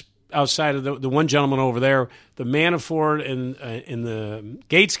facts, outside of the one gentleman over there, the Manafort and the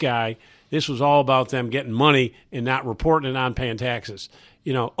Gates guy, this was all about them getting money and not reporting it on paying taxes.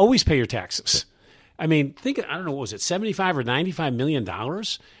 Always pay your taxes. I don't know, what was it, $75 or $95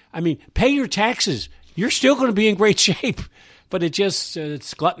 million? Pay your taxes. You're still going to be in great shape. But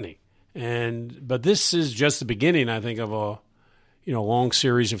it's gluttony. But this is just the beginning, I think, of a long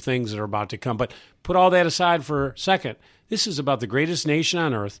series of things that are about to come. But put all that aside for a second. This is about the greatest nation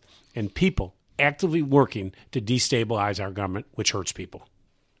on earth and people actively working to destabilize our government, which hurts people.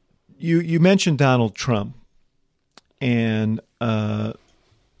 You mentioned Donald Trump, and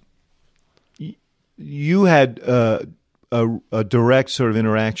you had a direct sort of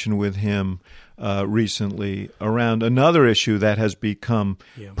interaction with him recently around another issue that has become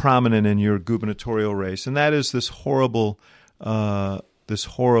prominent in your gubernatorial race, and that is this horrible I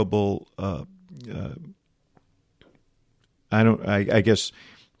guess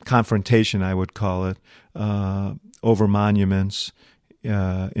confrontation, I would call it, over monuments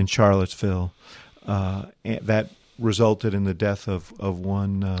in Charlottesville that resulted in the death of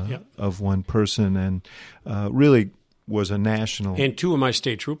one person, and really was a national, and two of my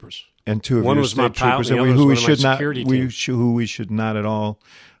state troopers, and two of one your was state my troopers, pilot, and who we should not at all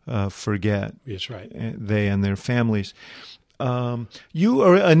forget. That's right. They and their families. You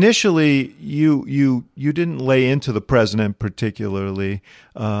are initially you didn't lay into the president particularly,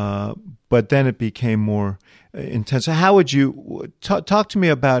 but then it became more intense. So how would you talk to me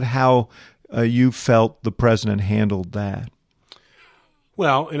about how you felt the president handled that?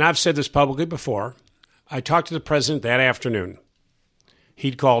 Well, and I've said this publicly before. I talked to the president that afternoon.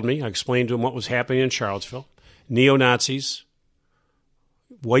 He'd called me. I explained to him what was happening in Charlottesville. Neo-Nazis,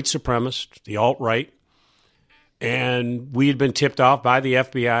 white supremacists, the alt-right. And we had been tipped off by the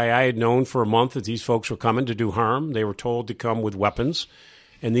FBI. I had known for a month that these folks were coming to do harm. They were told to come with weapons.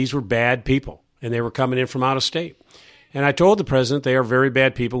 And these were bad people. And they were coming in from out of state. And I told the president they are very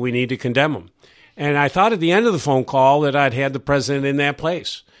bad people. We need to condemn them. And I thought at the end of the phone call that I'd had the president in that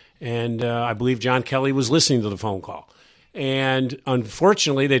place. And I believe John Kelly was listening to the phone call. And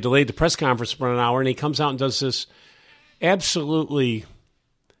unfortunately, they delayed the press conference for an hour, and he comes out and does this absolutely...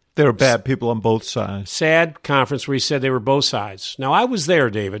 There are bad people on both sides. Sad conference where he said they were both sides. Now, I was there,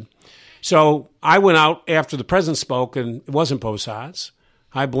 David. So I went out after the president spoke, and it wasn't both sides.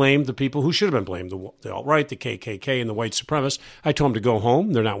 I blamed the people who should have been blamed, the alt-right, the KKK, and the white supremacists. I told them to go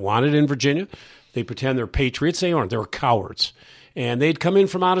home. They're not wanted in Virginia. They pretend they're patriots. They aren't. They're cowards. And they'd come in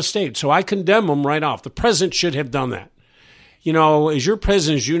from out of state. So I condemn them right off. The president should have done that. You know, as your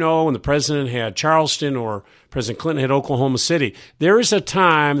president, as you know, when the president had Charleston or President Clinton had Oklahoma City, there is a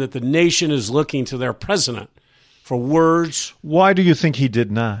time that the nation is looking to their president for words. Why do you think he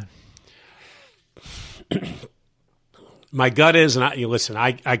did not? My gut is, and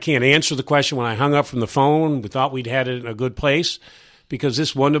I can't answer the question. When I hung up from the phone, we thought we'd had it in a good place, because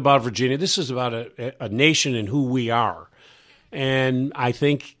this wasn't about Virginia. This is about a nation and who we are. And I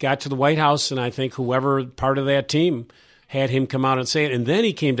think got to the White House, and I think whoever part of that team had him come out and say it. And then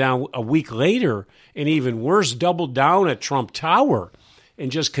he came down a week later and even worse, doubled down at Trump Tower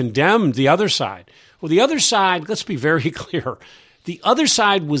and just condemned the other side. Well, the other side, let's be very clear, the other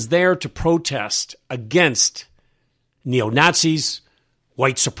side was there to protest against neo-Nazis,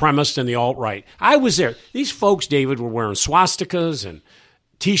 white supremacists, and the alt-right. I was there. These folks, David, were wearing swastikas and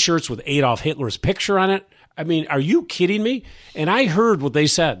T-shirts with Adolf Hitler's picture on it. I mean, are you kidding me? And I heard what they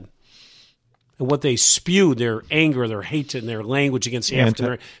said. And what they spewed, their anger, their hate, and their language against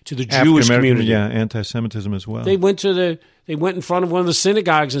the to the Jewish community. Yeah, anti-Semitism as well. They went in front of one of the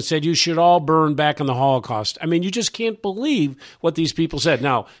synagogues and said, "You should all burn back in the Holocaust." I mean, you just can't believe what these people said.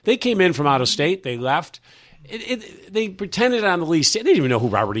 Now, they came in from out of state. They left. They pretended on the least. They didn't even know who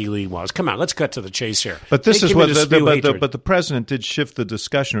Robert E. Lee was. Come on, let's cut to the chase here. But this is what but the president did shift the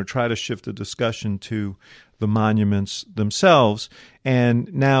discussion, or try to shift the discussion to the monuments themselves,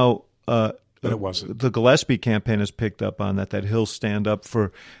 and now. But it wasn't. The Gillespie campaign has picked up on that he'll stand up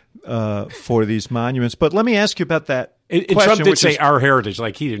for these monuments. But let me ask you about that. And Trump did say our heritage,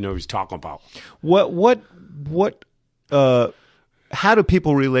 like he didn't know what he was talking about. How do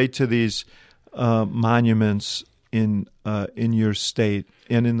people relate to these monuments in your state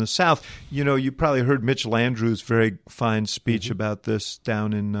and in the South? You know, you probably heard Mitch Landrieu's very fine speech about this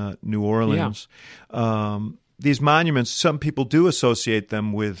down in New Orleans. Yeah. These monuments, some people do associate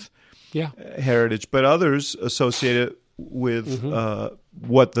them with heritage, but others associate it with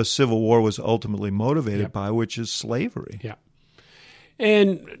what the Civil War was ultimately motivated by, which is slavery. Yeah.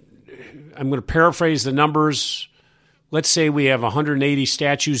 And I'm going to paraphrase the numbers. Let's say we have 180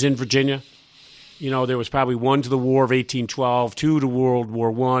 statues in Virginia. You know, there was probably one to the War of 1812, two to World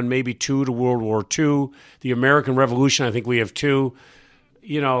War I, maybe two to World War II. The American Revolution, I think we have two.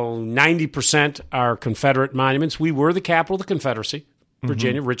 You know, 90% are Confederate monuments. We were the capital of the Confederacy.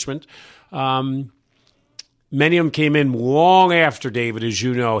 Virginia, Richmond. Many of them came in long after, David, as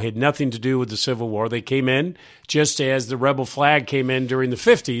you know, had nothing to do with the Civil War. They came in just as the rebel flag came in during the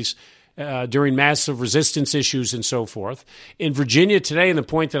 50s. during massive resistance issues and so forth. In Virginia today, and the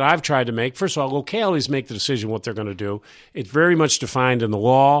point that I've tried to make, first of all, localities make the decision what they're going to do. It's very much defined in the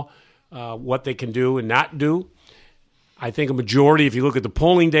law, what they can do and not do. I think a majority, if you look at the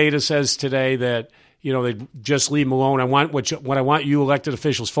polling data, says today that they just leave them alone. What I want you elected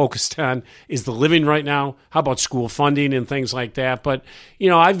officials focused on is the living right now. How about school funding and things like that? But,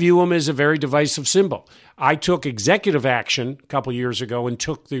 I view them as a very divisive symbol. I took executive action a couple years ago and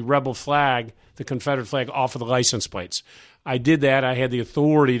took the rebel flag, the Confederate flag, off of the license plates. I did that. I had the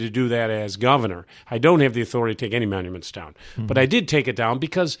authority to do that as governor. I don't have the authority to take any monuments down. Mm-hmm. But I did take it down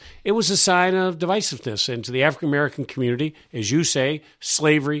because it was a sign of divisiveness. And to the African-American community, as you say,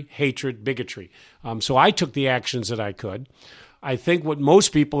 slavery, hatred, bigotry. So I took the actions that I could. I think what most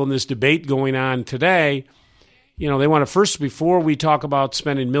people in this debate going on today, they want to first, before we talk about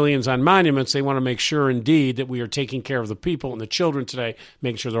spending millions on monuments, they want to make sure indeed that we are taking care of the people and the children today,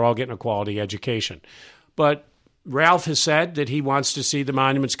 making sure they're all getting a quality education. But Ralph has said that he wants to see the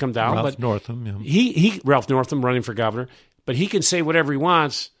monuments come down. Ralph Northam, yeah. Ralph Northam running for governor, but he can say whatever he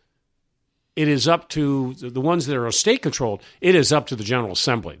wants. It is up to the ones that are state controlled. It is up to the General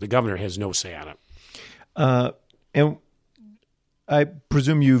Assembly. The governor has no say on it. And I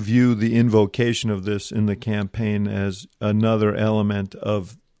presume you view the invocation of this in the campaign as another element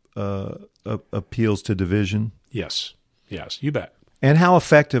of appeals to division. Yes, you bet. And how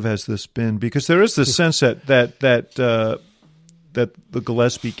effective has this been? Because there is this sense that the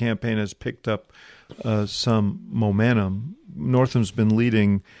Gillespie campaign has picked up some momentum. Northam's been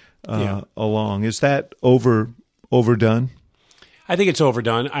leading along. Is that overdone? I think it's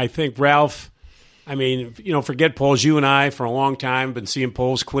overdone. I think Ralph, forget polls. You and I, for a long time, been seeing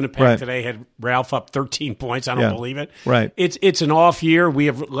polls. Quinnipiac today had Ralph up 13 points. I don't believe it. Right. It's an off year. We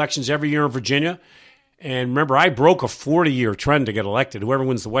have elections every year in Virginia. And remember, I broke a 40-year trend to get elected. Whoever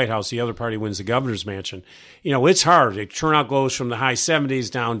wins the White House, the other party wins the governor's mansion. It's hard. The turnout goes from the high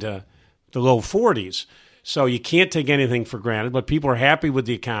 70s down to the low 40s. So you can't take anything for granted, but people are happy with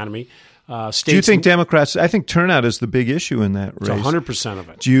the economy. Do you think Democrats – I think turnout is the big issue in that race. It's 100% of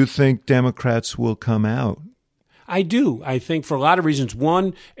it. Do you think Democrats will come out? I do. I think for a lot of reasons.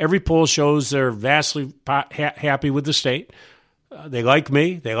 One, every poll shows they're vastly happy with the state. They like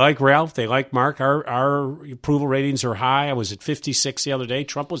me. They like Ralph. They like Mark. Our approval ratings are high. I was at 56 the other day.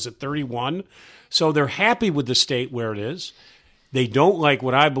 Trump was at 31. So they're happy with the state where it is. They don't like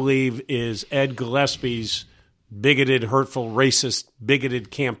what I believe is Ed Gillespie's bigoted, hurtful, racist,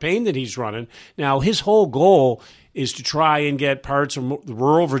 bigoted campaign that he's running. Now, his whole goal is to try and get parts of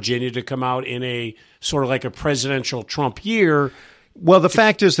rural Virginia to come out in a sort of like a presidential Trump year. Well, the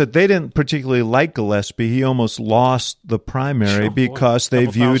fact is that they didn't particularly like Gillespie. He almost lost the primary because they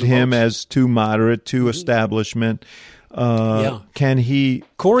viewed him as too moderate, too establishment. Can he...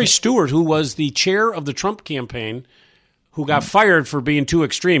 Corey Stewart, who was the chair of the Trump campaign, who got fired for being too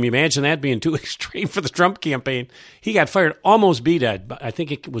extreme. You imagine that being too extreme for the Trump campaign. He got fired, almost beat Ed, but I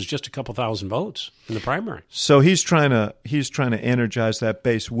think it was just a couple thousand votes in the primary. So he's trying to energize that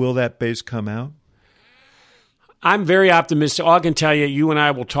base. Will that base come out? I'm very optimistic. All I can tell you, you and I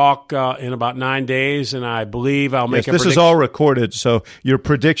will talk in about 9 days, and I believe I'll make a prediction. This is all recorded, so your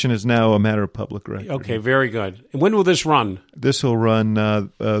prediction is now a matter of public record. Okay, very good. And when will this run? This will run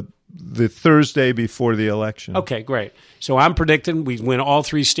the Thursday before the election. Okay, great. So I'm predicting we win all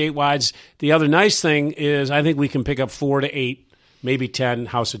three statewide. The other nice thing is I think we can pick up 4 to 8, maybe 10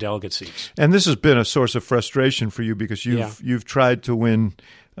 House of Delegate seats. And this has been a source of frustration for you because you've tried to win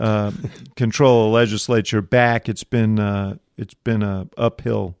control of legislature back. It's been a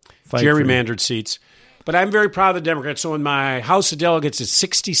uphill fight. Gerrymandered seats. But I'm very proud of the Democrats. So in my House of Delegates, it's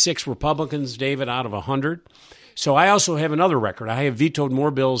 66 Republicans, David, out of 100. So I also have another record. I have vetoed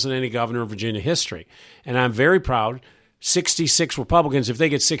more bills than any governor in Virginia history. And I'm very proud. 66 Republicans, if they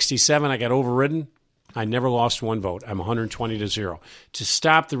get 67, I got overridden. I never lost one vote. I'm 120-0. To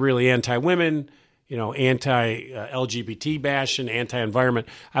stop the really anti-women, anti-LGBT bashing, anti-environment,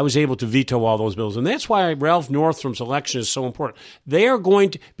 I was able to veto all those bills. And that's why Ralph Northam's election is so important. They are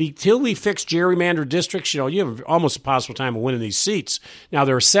going to be, till we fix gerrymandered districts, you have almost a possible time of winning these seats. Now,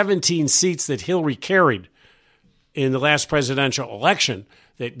 there are 17 seats that Hillary carried in the last presidential election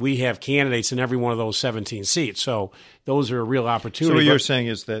that we have candidates in every one of those 17 seats. So those are a real opportunity. So what you're saying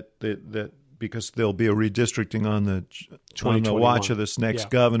is that because there'll be a redistricting on the watch of this next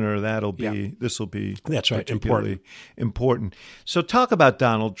governor, this will be that's right, important. So talk about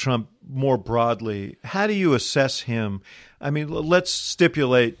Donald Trump more broadly. How do you assess him? I mean, let's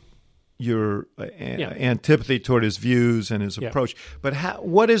stipulate, antipathy toward his views and his approach. But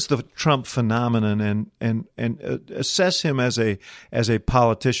what is the Trump phenomenon, and assess him as a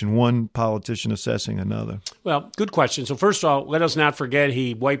politician, one politician assessing another? Well, good question. So first of all, let us not forget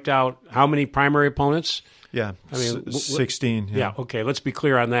he wiped out how many primary opponents? Yeah, 16. Yeah, okay, let's be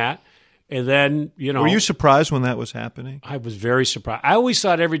clear on that. And then, Were you surprised when that was happening? I was very surprised. I always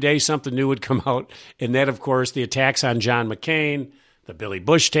thought every day something new would come out. And that, of course, the attacks on John McCain, the Billy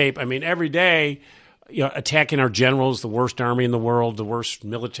Bush tape. I mean, every day, attacking our generals, the worst army in the world, the worst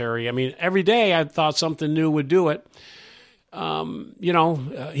military. I mean, every day I thought something new would do it. He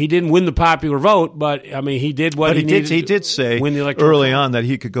didn't win the popular vote, but I mean, he did what he needed. He did say win the electoral early on that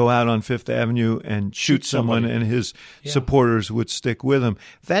he could go out on Fifth Avenue and shoot someone, and his supporters would stick with him.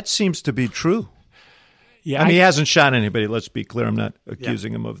 That seems to be true. Yeah, he hasn't shot anybody. Let's be clear. I'm not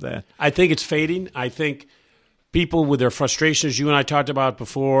accusing him of that. I think it's fading. I think people with their frustrations, you and I talked about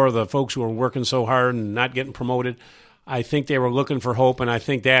before, the folks who are working so hard and not getting promoted, I think they were looking for hope, and I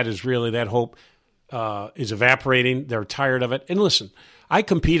think that is really that hope is evaporating. They're tired of it. And listen, I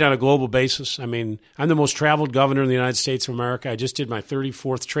compete on a global basis. I mean, I'm the most traveled governor in the United States of America. I just did my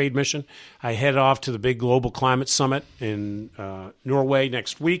 34th trade mission. I head off to the big global climate summit in Norway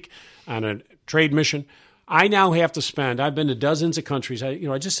next week on a trade mission. I now have to spend, I've been to dozens of countries.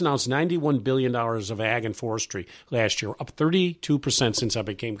 I just announced $91 billion of ag and forestry last year, up 32% since I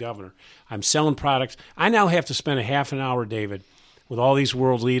became governor. I'm selling products. I now have to spend a half an hour, David, with all these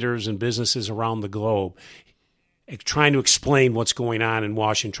world leaders and businesses around the globe, trying to explain what's going on in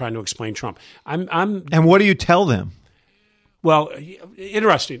Washington, trying to explain Trump. And what do you tell them? Well,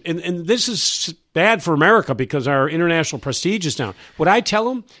 interesting. And this is bad for America because our international prestige is down. What I tell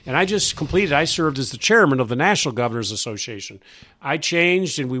them, and I served as the chairman of the National Governors Association. I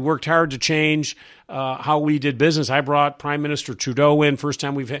changed, and we worked hard to change how we did business. I brought Prime Minister Trudeau in. First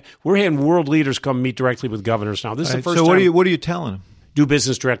time we're having world leaders come meet directly with governors now. This is the first time. So what are you telling them? Do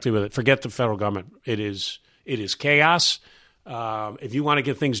business directly with it. Forget the federal government. It is chaos. If you want to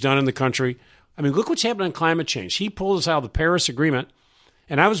get things done in the country, I mean, look what's happened on climate change. He pulled us out of the Paris Agreement,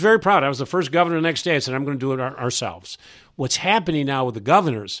 and I was very proud. I was the first governor the next day. I said, I'm going to do it ourselves. What's happening now with the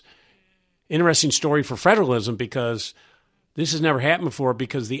governors, interesting story for federalism, because this has never happened before,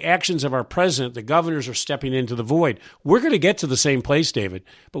 because the actions of our president, the governors are stepping into the void. We're going to get to the same place, David,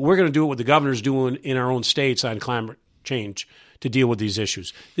 but we're going to do what the governors doing in our own states on climate change to deal with these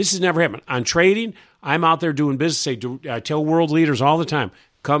issues. This has never happened. On trading, I'm out there doing business. I tell world leaders all the time,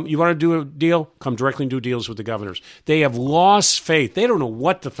 come, you want to do a deal? Come directly and do deals with the governors. They have lost faith. They don't know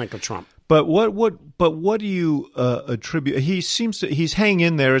what to think of Trump. But what do you attribute? He's hanging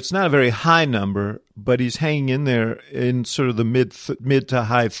in there. It's not a very high number, but he's hanging in there in sort of the mid to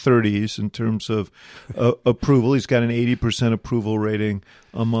high 30s in terms of approval. He's got an 80% approval rating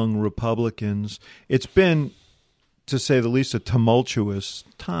among Republicans. It's been, to say the least, a tumultuous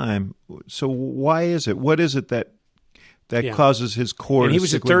time. So why is it? What is it that causes his core? And he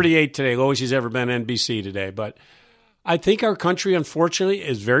was at 38 today, lowest he's ever been NBC today. But I think our country, unfortunately,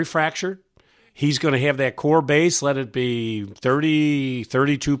 is very fractured. He's going to have that core base, let it be 30,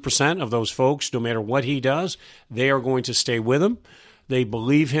 32% of those folks, no matter what he does, they are going to stay with him. They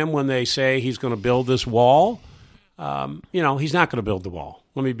believe him when they say he's going to build this wall. He's not going to build the wall.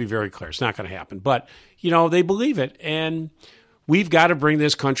 Let me be very clear. It's not going to happen. But, they believe it. And we've got to bring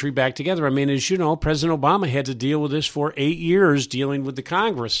this country back together. I mean, as you know, President Obama had to deal with this for 8 years, dealing with the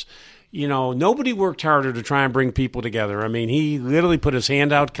Congress. Nobody worked harder to try and bring people together. I mean, he literally put his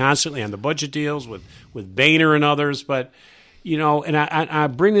hand out constantly on the budget deals with Boehner and others. But, and I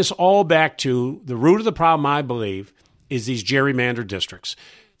bring this all back to the root of the problem, I believe, is these gerrymandered districts.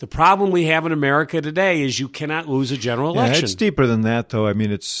 The problem we have in America today is you cannot lose a general election. Yeah, it's deeper than that, though. I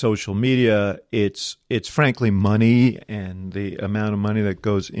mean, it's social media. It's frankly money and the amount of money that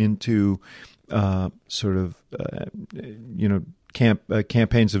goes into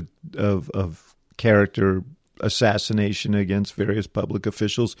campaigns of character assassination against various public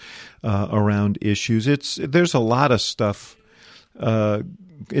officials around issues. There's a lot of stuff.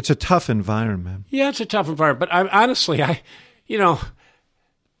 It's a tough environment. Yeah, it's a tough environment. But honestly,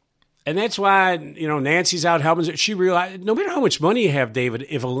 and that's why, Nancy's out helping. She realized no matter how much money you have, David,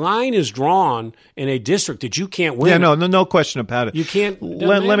 if a line is drawn in a district that you can't win. Yeah, no question about it. You can't.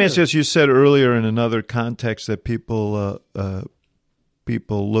 Let me ask you this. You said earlier in another context that people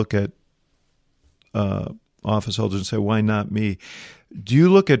look at office holders and say, why not me? Do you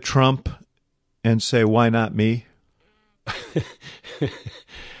look at Trump and say, why not me?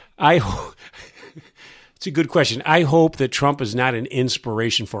 It's a good question. I hope that Trump is not an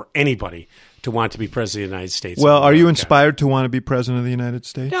inspiration for anybody to want to be president of the United States. Well, are you inspired to want to be president of the United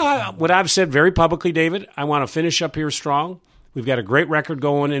States? No, what I've said very publicly, David, I want to finish up here strong. We've got a great record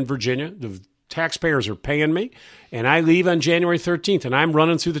going in Virginia. The taxpayers are paying me, and I leave on January 13th, and I'm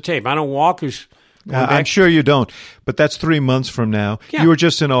running through the tape. I don't walk. I'm sure you don't, but that's 3 months from now. Yeah. You were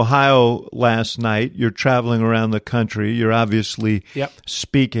just in Ohio last night. You're traveling around the country. You're obviously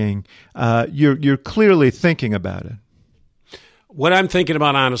speaking. You're clearly thinking about it. What I'm thinking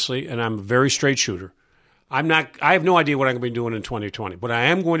about, honestly, and I'm a very straight shooter, I have no idea what I'm going to be doing in 2020. What I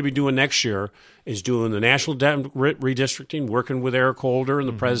am going to be doing next year is doing the national redistricting, working with Eric Holder and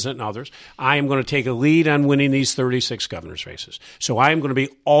the president and others. I am going to take a lead on winning these 36 governor's races. So I am going to be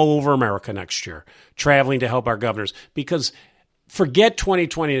all over America next year, traveling to help our governors. Because forget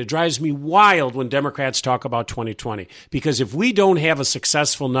 2020. It drives me wild when Democrats talk about 2020. Because if we don't have a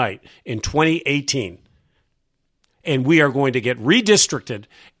successful night in 2018, and we are going to get redistricted,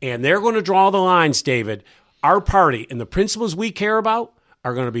 and they're going to draw the lines, David, our party and the principles we care about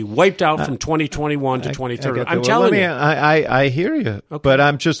are going to be wiped out from 2021 to 2030. I'm telling you. I hear you, but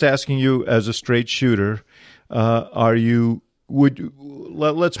I'm just asking you as a straight shooter, let's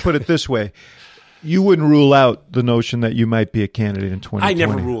put it this way. You wouldn't rule out the notion that you might be a candidate in 2020. I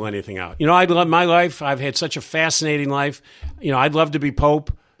never rule anything out. I love my life. I've had such a fascinating life. I'd love to be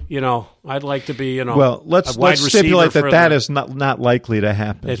Pope. I'd like to be, Well, let's stipulate that is not likely to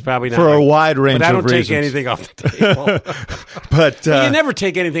happen. It's probably not. For a wide range of reasons. But I don't take anything off the table. But you never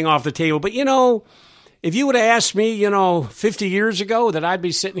take anything off the table. But, if you would have asked me, 50 years ago that I'd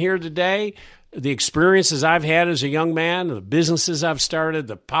be sitting here today, the experiences I've had as a young man, the businesses I've started,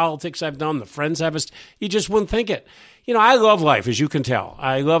 the politics I've done, the friends you just wouldn't think it. I love life, as you can tell.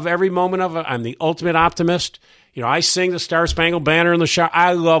 I love every moment of it. I'm the ultimate optimist. I sing the Star-Spangled Banner in the shower.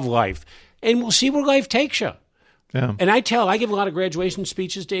 I love life. And we'll see where life takes you. Yeah. And I give a lot of graduation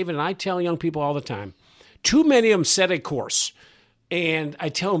speeches, David, and I tell young people all the time, too many of them set a course. And I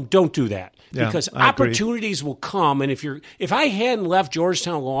tell them, don't do that. Yeah, because I opportunities will come. And if I hadn't left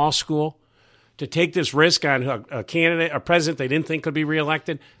Georgetown Law School to take this risk on a candidate, a president they didn't think could be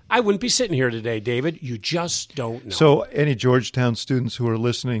reelected, I wouldn't be sitting here today, David. You just don't know. So any Georgetown students who are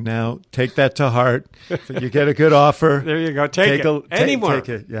listening now, take that to heart. You get a good offer. There you go. Take it. Anymore. Take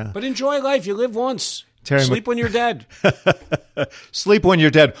it, yeah. But enjoy life. You live once. Terry Sleep when you're dead. Sleep when you're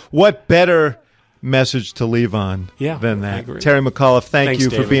dead. What better message to leave on than that? I agree. Terry McAuliffe, thanks you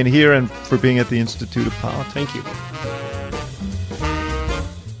David. for being here and for being at the Institute of Politics. Thank you.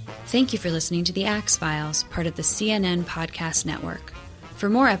 Thank you for listening to The Axe Files, part of the CNN Podcast Network. For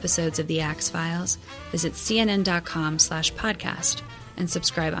more episodes of The Axe Files, visit cnn.com/podcast and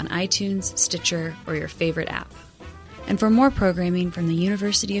subscribe on iTunes, Stitcher, or your favorite app. And for more programming from the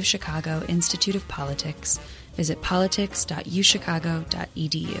University of Chicago Institute of Politics, visit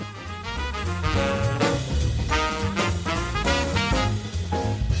politics.uchicago.edu.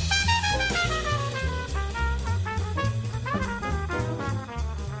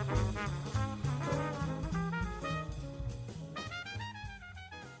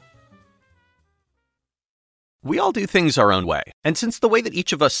 We all do things our own way. And since the way that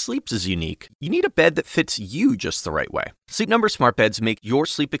each of us sleeps is unique, you need a bed that fits you just the right way. Sleep Number smart beds make your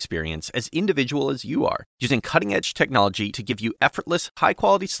sleep experience as individual as you are, using cutting-edge technology to give you effortless,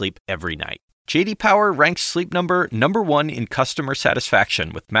 high-quality sleep every night. J.D. Power ranks Sleep Number #1 in customer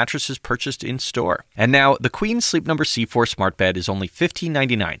satisfaction with mattresses purchased in-store. And now, the Queen Sleep Number C4 smart bed is only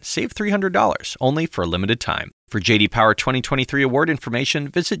 $1,599. Save $300, only for a limited time. For J.D. Power 2023 award information,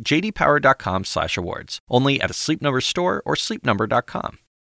 visit jdpower.com/awards. Only at a Sleep Number store or sleepnumber.com.